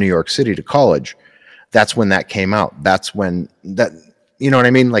off to New York City to college. That's when that came out. That's when that, you know what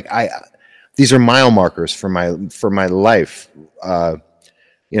I mean? Like these are mile markers for my life.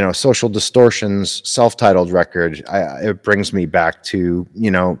 Social Distortion's self-titled record, it brings me back to,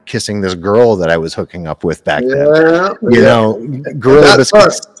 kissing this girl that I was hooking up with back then.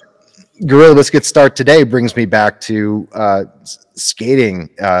 Gorilla Biscuits Start Today brings me back to skating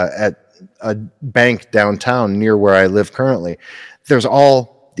at a bank downtown near where I live currently. There's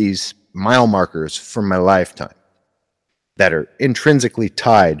all these mile markers from my lifetime that are intrinsically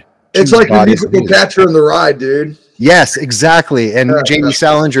tied. It's like the musical Catcher in the Rye, dude. Yes, exactly. And Jamie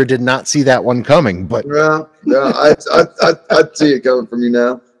Salinger did not see that one coming, but I see it coming from you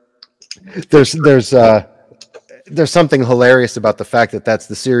now. There's something hilarious about the fact that that's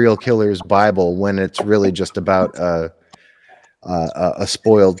the serial killer's Bible when it's really just about a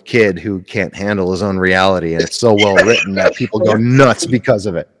spoiled kid who can't handle his own reality, and it's so well written that people go nuts because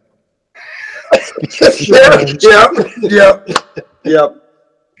of it. Yep.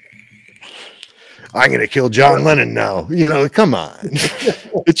 I'm going to kill John Lennon now. Come on.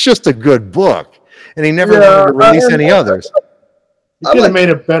 It's just a good book. And he never wanted to release any others. He could have made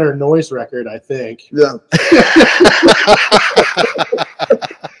a better noise record, I think. Yeah.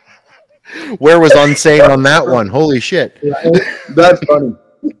 Where was Unsane on that one? Holy shit. That's funny.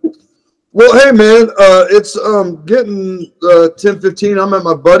 Well, hey, man, it's getting 10:15. I'm at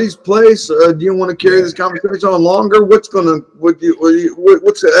my buddy's place. Do you want to carry this conversation on longer? What's happening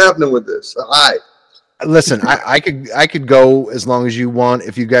with this? Hi. Listen, I could go as long as you want.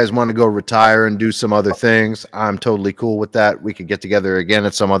 If you guys want to go retire and do some other things, I'm totally cool with that. We could get together again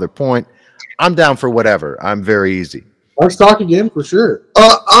at some other point. I'm down for whatever. I'm very easy. Let's talk again for sure.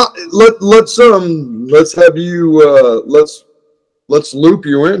 Let's have you let's loop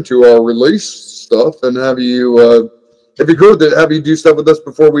you into our release stuff and have you if you could have you do stuff with us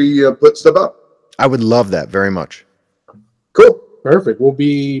before we put stuff up. I would love that very much. Cool. Perfect. We'll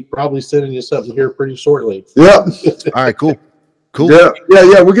be probably sending you something here pretty shortly. Yeah. All right. Cool. Yeah.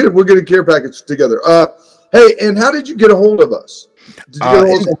 We'll get a care package together. Hey, and how did you get a hold of us? Did you get a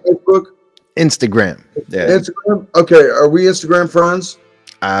hold of us on Facebook? Instagram. Yeah. Instagram. Okay. Are we Instagram friends?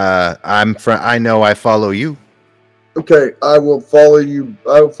 I know I follow you. Okay. I will follow you.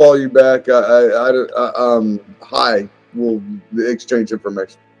 I will follow you back. Hi. We'll exchange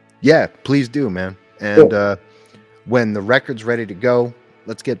information. Yeah. Please do, man. And cool. When the record's ready to go,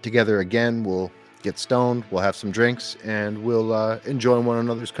 let's get together again. We'll get stoned. We'll have some drinks, and we'll enjoy one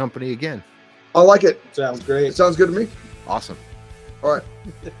another's company again. I like it. Sounds great. It sounds good to me. Awesome. All right.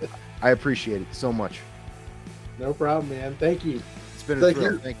 I appreciate it so much. No problem, man. Thank you. It's been a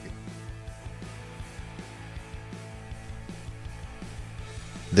thrill. Thank you.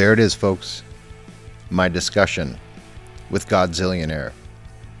 There it is, folks. My discussion with Godzillionaire.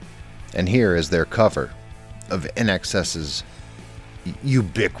 And here is their cover of NXS's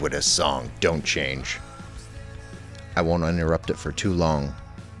ubiquitous song, Don't Change. I won't interrupt it for too long,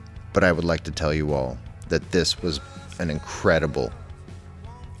 but I would like to tell you all that this was an incredible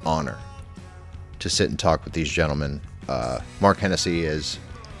honor to sit and talk with these gentlemen. Mark Hennessy is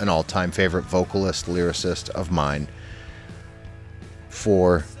an all-time favorite vocalist, lyricist of mine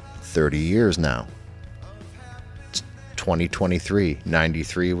for 30 years now. 2023,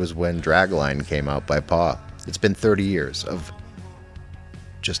 93 was when Dragline came out by Paw. It's been 30 years of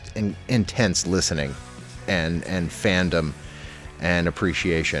just intense listening and fandom and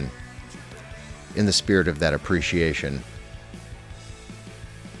appreciation. In the spirit of that appreciation,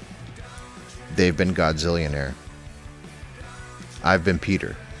 they've been Godzillionaire. I've been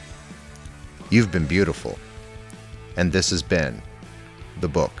Peter. You've been beautiful. And this has been the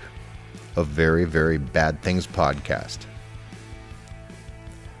Book of Very, Very Bad Things podcast.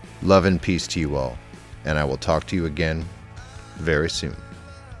 Love and peace to you all, and I will talk to you again very soon.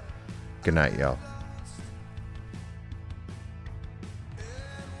 Good night, y'all.